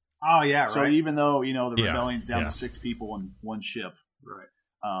Skywalker. Oh yeah, right. So even though the rebellion's down to 6 people on one ship, right?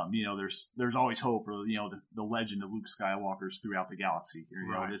 There's always hope, or the legend of Luke Skywalker's throughout the galaxy.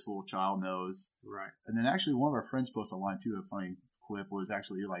 This little child knows, right? And then actually, one of our friends posted online too. A funny clip was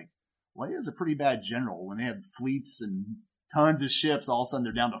actually like, Leia's a pretty bad general. When they had fleets and tons of ships, all of a sudden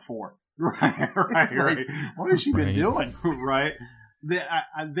they're down to 4. Right. Like, what has she been doing? Right.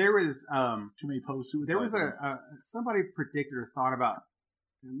 There was too many posts. There was somebody predicted or thought about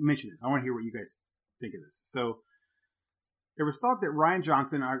mention this. I want to hear what you guys think of this. So there was thought that Rian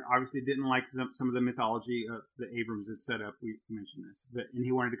Johnson obviously didn't like some of the mythology that Abrams had set up. We mentioned this, and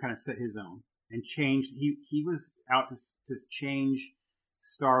he wanted to kind of set his own and change. He was out to change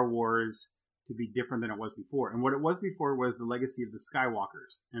Star Wars to be different than it was before. And what it was before was the legacy of the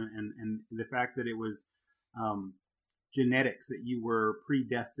Skywalkers and the fact that it was genetics, that you were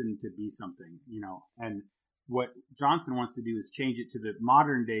predestined to be something, and what Johnson wants to do is change it to the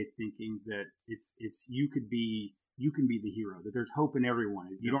modern day thinking that it's you can be the hero, that there's hope in everyone.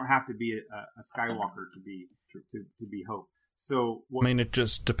 You don't have to be a Skywalker to be hope. So I mean, it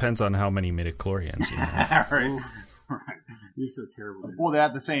just depends on how many midichlorians you have. Right. You're so terrible. Well,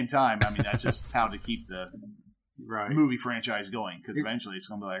 at the same time, I mean, that's just how to keep the movie franchise going, because eventually it's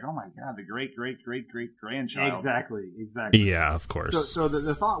going to be like, oh my god, the great grandchild. Exactly. Yeah, of course. So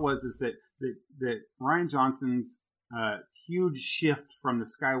the thought was that Rian Johnson's huge shift from the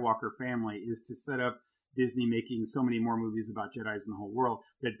Skywalker family is to set up Disney making so many more movies about Jedis in the whole world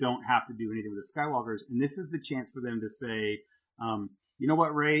that don't have to do anything with the Skywalkers, and this is the chance for them to say, you know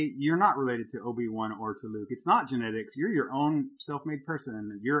what, Rey, you're not related to Obi-Wan or to Luke. It's not genetics. You're your own self-made person,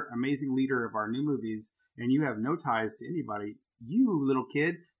 and you're an amazing leader of our new movies, and you have no ties to anybody. You, little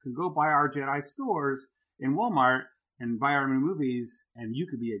kid, can go buy our Jedi stores in Walmart and buy our new movies, and you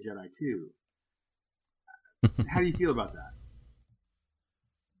could be a Jedi too. How do you feel about that?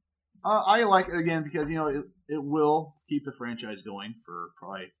 I like it, again, because, you know, it will keep the franchise going for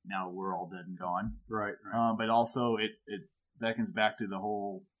probably now we're all dead and gone. Right. But also it beckons back to the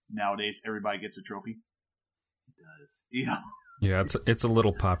whole, nowadays everybody gets a trophy. It does. Yeah, it's a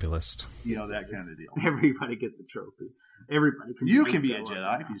little populist. You know, that kind of deal. Everybody gets a trophy. Everybody can You can be a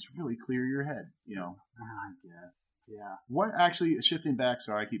Jedi if you just really clear your head, you know. I guess. Yeah. What actually, shifting back,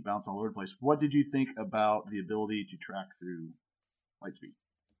 sorry, I keep bouncing all over the place. What did you think about the ability to track through lightspeed?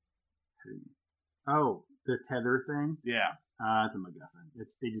 Oh, the tether thing? Yeah. It's a MacGuffin.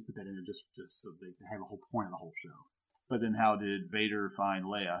 They just put that in there just so they have a whole point of the whole show. But then how did Vader find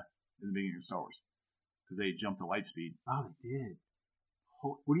Leia in the beginning of Star Wars? Because they jumped to light speed. Oh, they did.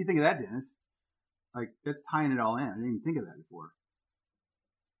 What do you think of that, Dennis? Like, that's tying it all in. I didn't even think of that before.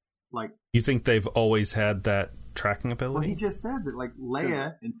 Like, you think they've always had that tracking ability? Well, he just said that, like,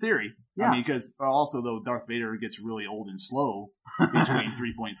 Leia... In theory. Yeah. I mean, because also, though, Darth Vader gets really old and slow between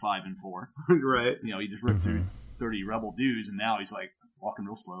 3.5 and 4. Right. You know, he just ripped through 30 rebel dudes, and now he's, like, walking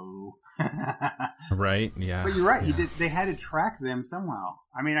real slow. Right, yeah. But you're right. Yeah. They had to track them somehow.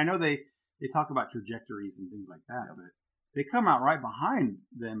 I mean, I know they talk about trajectories and things like that, but they come out right behind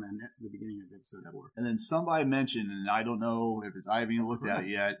them at the beginning of episode 4. And then somebody mentioned, and I don't know if I haven't even looked at it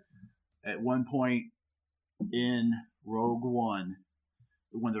yet, at one point in Rogue One,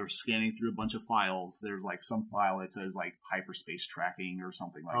 when they're scanning through a bunch of files, there's like some file that says like hyperspace tracking or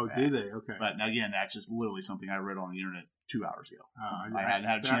something like that. Oh, do they? Okay. But again, that's just literally something I read on the internet 2 hours ago. I hadn't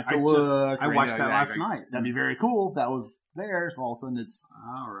had a chance to look. I watched that last night. That'd be very cool if that was there. So all of a sudden it's...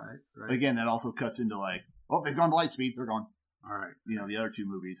 All right. But again, that also cuts into like, oh, they've gone to Lightspeed. They're gone. All right. You know, the other two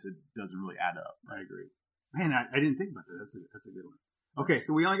movies, it doesn't really add up. I agree. Man, I didn't think about that. That's a good one. Okay,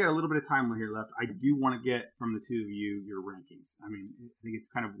 so we only got a little bit of time here left. I do want to get from the two of you your rankings. I mean, I think it's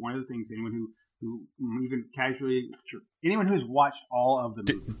kind of one of the things anyone who even casually, anyone who's watched all of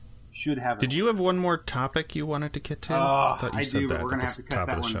the movies should have. Did you have one more topic you wanted to get to? I thought you said that. We're going to have to cut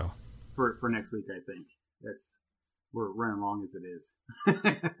that one show. for next week. I think we're running long as it is.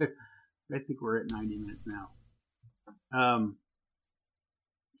 I think we're at 90 minutes now.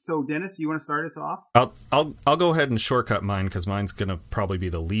 So, Dennis, you want to start us off? I'll go ahead and shortcut mine because mine's going to probably be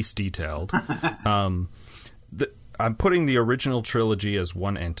the least detailed. I'm putting the original trilogy as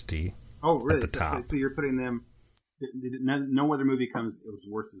one entity. Oh, really? At the top. So you're putting them. No other movie comes as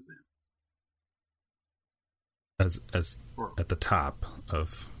worse as them. As at the top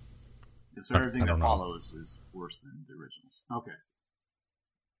of. So everything that follows is worse than the originals. Okay.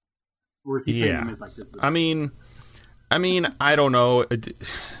 Or is he putting them as like this? I mean, I don't know.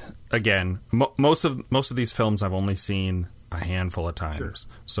 Again, most of these films I've only seen a handful of times. Sure.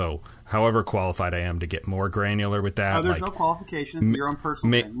 So, however qualified I am to get more granular with that, there's no qualifications. Your own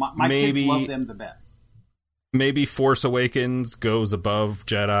personal thing. My kids love them the best. Maybe Force Awakens goes above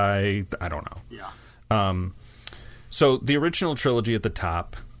Jedi. I don't know. Yeah. So the original trilogy at the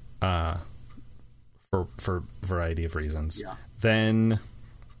top, for a variety of reasons. Yeah. Then,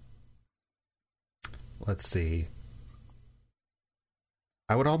 let's see.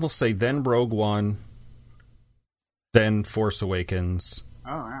 I would almost say then Rogue One, then Force Awakens.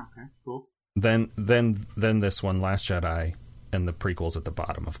 Oh, yeah, okay, cool. Then this one, Last Jedi, and the prequels at the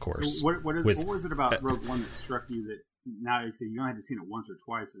bottom, of course. What was it about Rogue One that struck you that now you say you only had to see it once or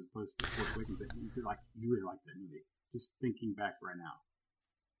twice as opposed to Force Awakens that you really like that movie? Just thinking back right now.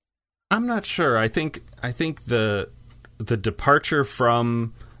 I'm not sure. I think the departure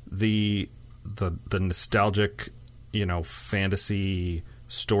from the nostalgic, fantasy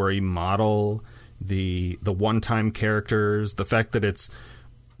story model, the one-time characters, the fact that it's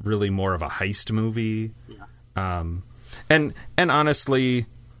really more of a heist movie, and honestly,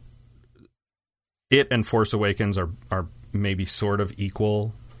 it and Force Awakens are maybe sort of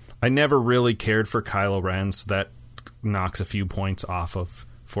equal. I never really cared for Kylo Ren, so that knocks a few points off of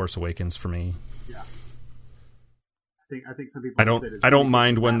Force Awakens for me. Yeah, I think some people. I don't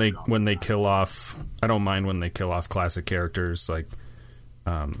mind when they kill off. I don't mind when they kill off classic characters like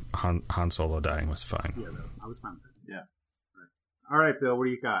Han Solo dying was fine. Yeah, I was fine with it. Yeah. All right, Bill, what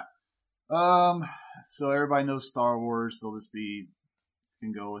do you got? So everybody knows Star Wars. They'll just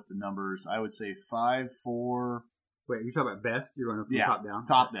can go with the numbers. I would say 5, 4. Wait, you're talking about best? You're going from top down?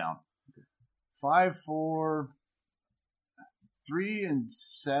 Top down. Okay. 5, 4, 3, and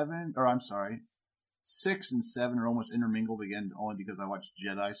 7. Or I'm sorry, 6 and 7 are almost intermingled again, only because I watched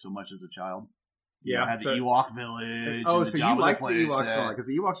Jedi so much as a child. Yeah, I had the Ewok village. Oh, and so you like the Ewoks so much because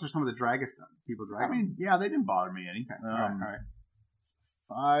the Ewoks are some of the draggest people drag. I mean, yeah, they didn't bother me any. Okay. All right.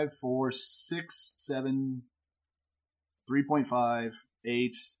 5, 4, 6, 7, 3.5,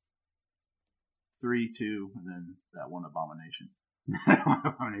 8, 3, 2, and then that one abomination.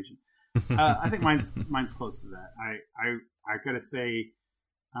 Abomination. I think mine's close to that. I gotta say,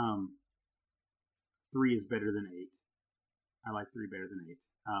 3 is better than 8. I like 3 better than 8.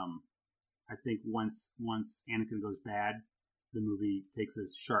 I think once Anakin goes bad, the movie takes a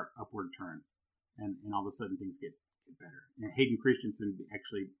sharp upward turn, and all of a sudden things get better. And Hayden Christensen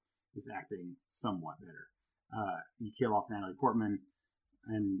actually is acting somewhat better. You kill off Natalie Portman,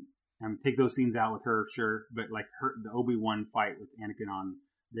 and take those scenes out with her, sure, but like the Obi-Wan fight with Anakin on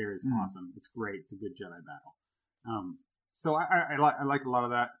there is awesome. It's great. It's a good Jedi battle. So I like a lot of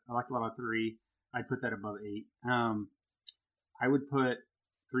that. I like a lot of 3. I'd put that above 8. I would put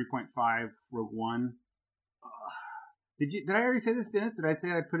 3.5 Rogue One. Did I already say this, Dennis? Did I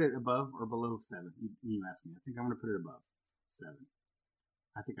say I'd put it above or below 7? You asked me. I think I'm going to put it above 7.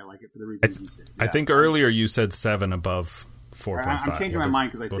 I think I like it for the reasons you said. I think earlier you said 7 above 4.5. I'm changing my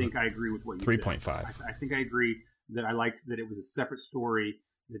mind because I think I agree with what you 3.5. said. 3.5. I think I agree that I liked that it was a separate story,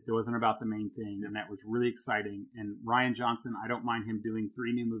 that it wasn't about the main thing, and that was really exciting. And Rian Johnson, I don't mind him doing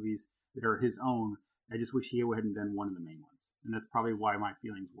 3 new movies that are his own. I just wish he hadn't done one of the main ones. And that's probably why my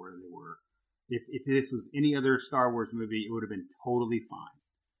feelings were they were. If this was any other Star Wars movie, it would have been totally fine.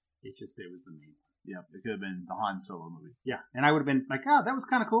 It's just it was the main one. Yeah, it could have been the Han Solo movie. Yeah, and I would have been like, oh, that was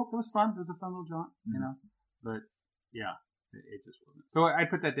kind of cool. It was fun. It was a fun little jaunt, you know. But yeah, it just wasn't. So I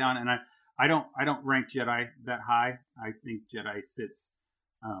put that down, and I don't rank Jedi that high. I think Jedi sits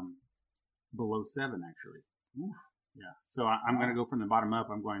below 7 actually. Oof. Yeah. So I'm going to go from the bottom up.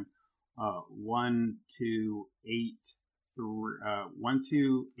 I'm going 1, 2, 8, 3, 1,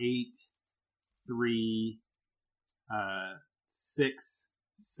 2, 8, 3, 6,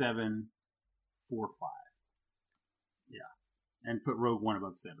 7, 4, 5. Yeah, and put Rogue One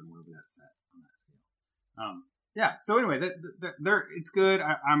above 7, wherever that's at on that scale. Yeah. So anyway, it's good.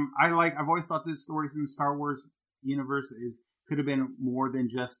 I've always thought this stories in the Star Wars universe could have been more than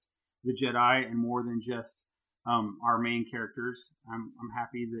just the Jedi and more than just our main characters. I'm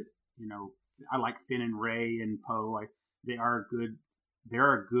happy that I like Finn and Rey and Poe. They are good. They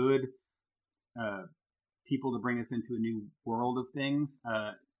are good people to bring us into a new world of things.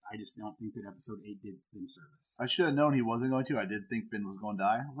 I just don't think that Episode 8 did them service. I should have known he wasn't going to. I did think Finn was going to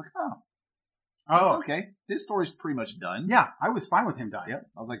die. I was like, that's okay. His story's pretty much done. Yeah, I was fine with him dying. Yep.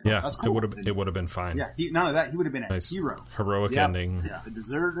 I was like, that's cool. It would have been fine. Yeah, none of that. He would have been a hero. Heroic ending. Yeah. A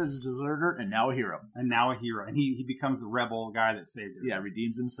deserter, and now a hero. And he becomes the rebel guy that saved it. Yeah,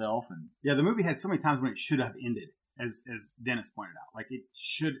 redeems himself. And yeah, the movie had so many times when it should have ended, as Dennis pointed out. Like it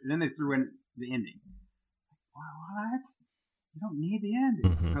should. And then they threw in the ending. What? You don't need the ending.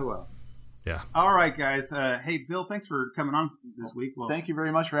 Mm-hmm. Oh well. Yeah. All right, guys. Hey, Bill, thanks for coming on this week. Well, thank you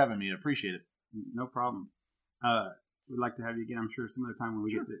very much for having me. I appreciate it. No problem. We'd like to have you again, I'm sure, some other time when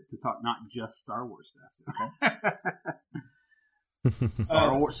we get to talk not just Star Wars stuff.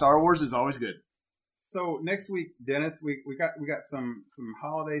 So. Star Wars is always good. So next week, Dennis, we got some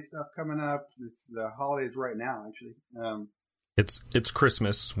holiday stuff coming up. It's the holidays right now, actually. It's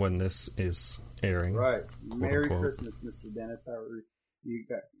Christmas when this is airing. Right. Merry Christmas, Mr. Dennis. How are you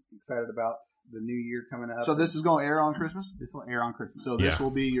got excited about the new year coming up? So this is going to air on Christmas? This will air on Christmas. So this will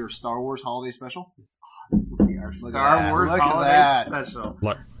be your Star Wars holiday special? This will be our Star Wars holiday special.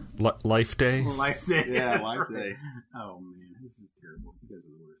 Life Day? Life Day. Yeah, Life Day. Oh, man. This is terrible. You guys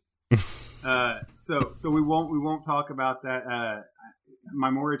are the worst. So we won't talk about that.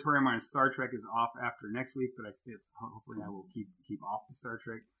 My moratorium on Star Trek is off after next week, but hopefully I will keep off the Star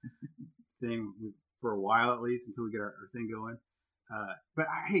Trek thing for a while at least until we get our thing going. But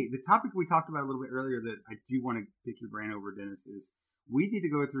hey, the topic we talked about a little bit earlier that I do want to pick your brain over, Dennis, is we need to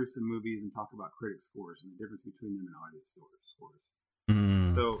go through some movies and talk about critic scores and the difference between them and audience scores.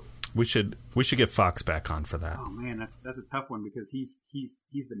 So we should get Fox back on for that. Oh man, that's a tough one because he's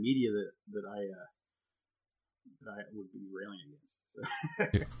the media that I would be railing against. So.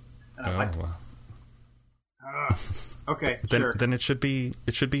 And I like Fox. Okay, sure. Then it should be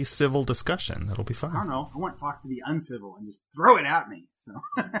civil discussion. That'll be fine. I don't know. I want Fox to be uncivil and just throw it at me. So,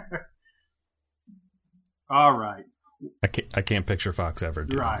 all right. I can't picture Fox ever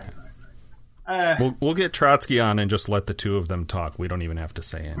doing that. Right. We'll get Trotsky on and just let the two of them talk. We don't even have to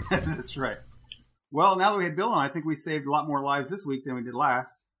say anything. That's right. Well, now that we had Bill on, I think we saved a lot more lives this week than we did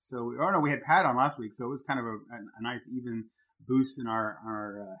last. So, we had Pat on last week, so it was kind of a nice even boost in our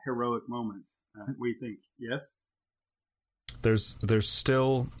heroic moments. What do you think? Yes? There's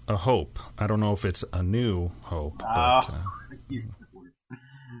still a hope. I don't know if it's a new hope, but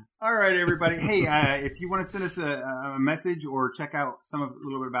all right, everybody. Hey, if you want to send us a message or check out a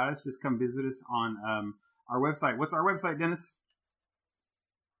little bit about us, just come visit us on our website. What's our website, Dennis?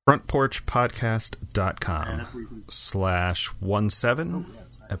 frontporchpodcast.com/17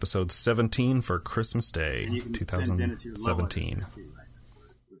 episode 17 for Christmas Day 2017.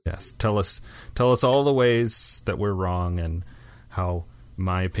 Yes, tell us all the ways that we're wrong and how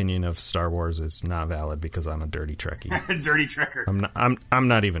my opinion of Star Wars is not valid because I'm a dirty Trekkie. Dirty Trekker. I'm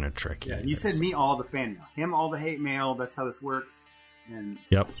not even a Trekkie. Yeah, you send me all the fan mail, him all the hate mail. That's how this works. And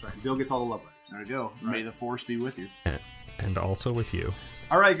yep, that's right. Bill gets all the love letters. There you go. Right. May the force be with you, and also with you.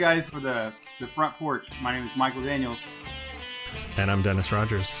 All right, guys, for the front porch. My name is Michael Daniels, and I'm Dennis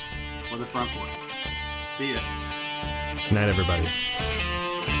Rogers. For the front porch. See ya. Good night, everybody.